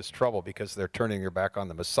experiences this trouble because they're turning their back on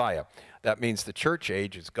the Messiah. That means the church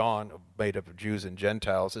age is gone, made up of Jews and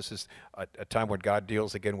Gentiles. This is a time when God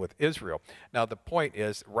deals again with Israel. Now, the point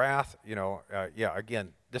is, wrath,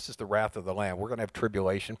 again, this is the wrath of the Lamb. We're going to have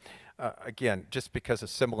tribulation. Again, just because a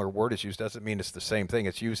similar word is used doesn't mean it's the same thing.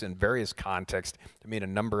 It's used in various contexts to mean a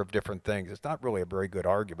number of different things. It's not really a very good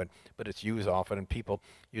argument, but it's used often, and people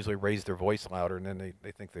usually raise their voice louder, and then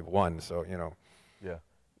they think they've won. So, Yeah,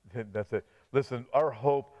 that's it. Listen, our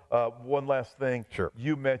hope, one last thing. Sure.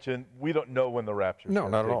 You mentioned we don't know when the rapture is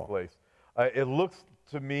going to take place. It looks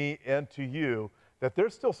to me and to you that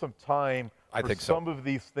there's still some time for some of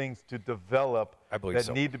these things to develop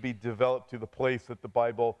that need to be developed to the place that the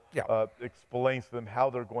Bible explains to them how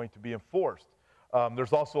they're going to be enforced.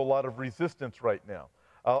 There's also a lot of resistance right now.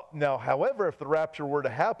 Now, however, if the rapture were to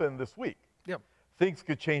happen this week, things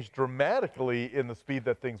could change dramatically in the speed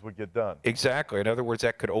that things would get done. Exactly. In other words,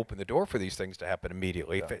 that could open the door for these things to happen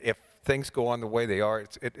immediately. Yeah. If things go on the way they are,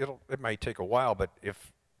 it might take a while, but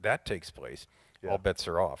if that takes place, all bets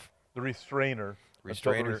are off. The restrainer is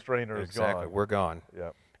gone. Exactly. We're gone.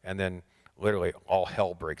 Yeah. And then literally all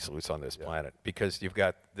hell breaks loose on this planet because you've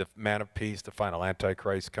got the man of peace, the final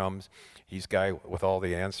Antichrist comes. He's guy with all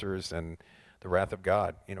the answers, and the wrath of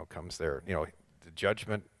God, comes there. The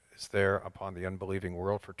judgment is there upon the unbelieving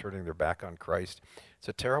world for turning their back on Christ. It's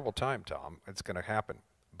a terrible time, Tom. It's going to happen.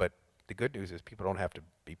 But the good news is people don't have to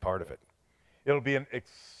be part of it. It'll be an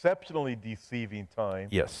exceptionally deceiving time.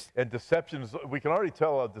 Yes. And deception is, we can already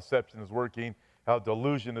tell how deception is working, how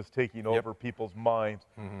delusion is taking over people's minds.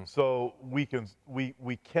 Mm-hmm. So we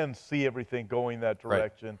can see everything going that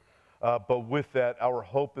direction. Right. But with that, our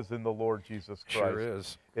hope is in the Lord Jesus Christ. Sure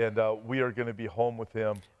is. And we are going to be home with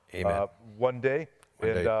him one day.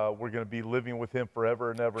 We're going to be living with him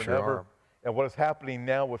forever and ever and ever. And what is happening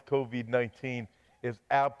now with COVID-19 is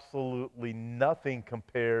absolutely nothing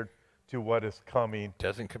compared to what is coming.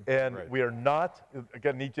 Doesn't compare. And we are not,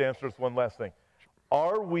 again, I need to answer this one last thing.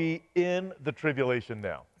 Are we in the tribulation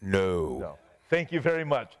now? No. No. Thank you very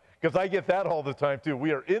much, because I get that all the time too.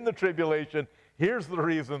 We are in the tribulation. Here's the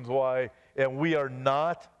reasons why, and we are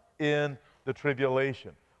not in the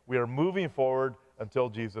tribulation. We are moving forward until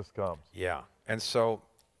Jesus comes. Yeah. And so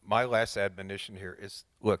my last admonition here is,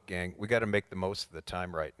 look, gang, we got to make the most of the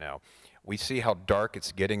time right now. We see how dark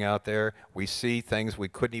it's getting out there. We see things we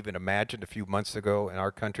couldn't even imagine a few months ago in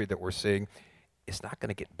our country that we're seeing. It's not going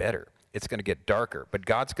to get better. It's going to get darker. But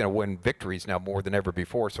God's going to win victories now more than ever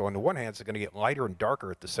before. So on the one hand, it's going to get lighter and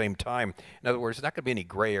darker at the same time. In other words, there's not going to be any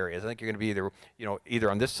gray areas. I think you're going to be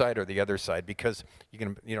either on this side or the other side, because you're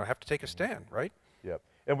going to have to take a stand, right? Yep.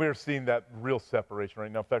 And we're seeing that real separation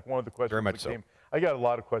right now. In fact, one of the questions Very much that came, I got a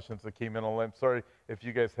lot of questions that came in online. I'm sorry if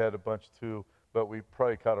you guys had a bunch too, but we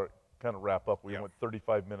probably kind of wrap up. We went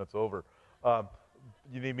 35 minutes over.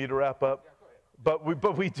 You need me to wrap up? But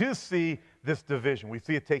we do see this division. We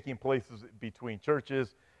see it taking places between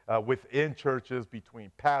churches, within churches,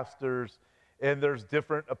 between pastors, and there's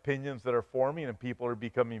different opinions that are forming, and people are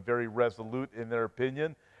becoming very resolute in their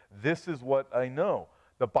opinion. This is what I know.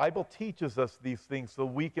 The Bible teaches us these things so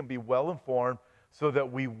we can be well informed, so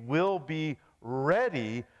that we will be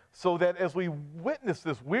ready, so that as we witness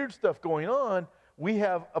this weird stuff going on, we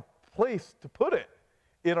have a place to put it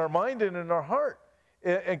in our mind and in our heart.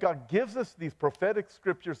 And God gives us these prophetic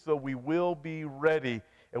scriptures so we will be ready,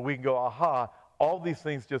 and we can go, aha, all these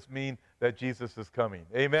things just mean that Jesus is coming.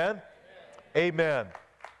 Amen? Amen.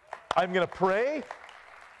 I'm going to pray,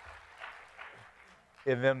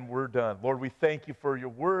 and then we're done. Lord, we thank you for your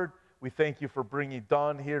word. We thank you for bringing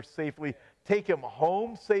Don here safely. Take him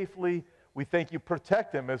home safely. We thank you.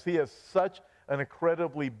 Protect him as he has such an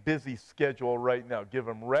incredibly busy schedule right now. Give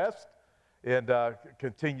him rest and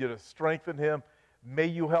continue to strengthen him. May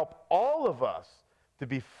you help all of us to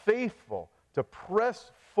be faithful, to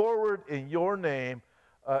press forward in your name,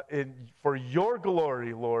 for your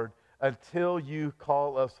glory, Lord, until you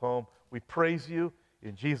call us home. We praise you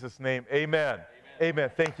in Jesus' name. Amen.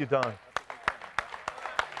 Amen. Thank you, Don.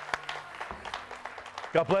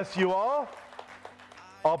 God bless you all.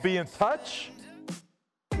 I'll be in touch.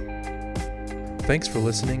 Thanks for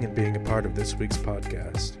listening and being a part of this week's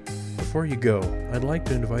podcast. Before you go, I'd like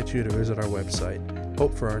to invite you to visit our website,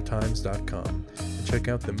 hopeforourtimes.com, and check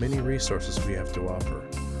out the many resources we have to offer.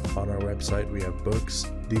 On our website, we have books,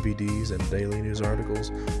 DVDs, and daily news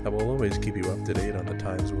articles that will always keep you up to date on the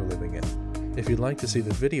times we're living in. If you'd like to see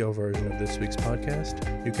the video version of this week's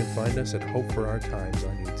podcast, you can find us at Hope for Our Times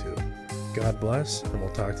on YouTube. God bless, and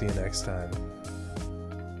we'll talk to you next time.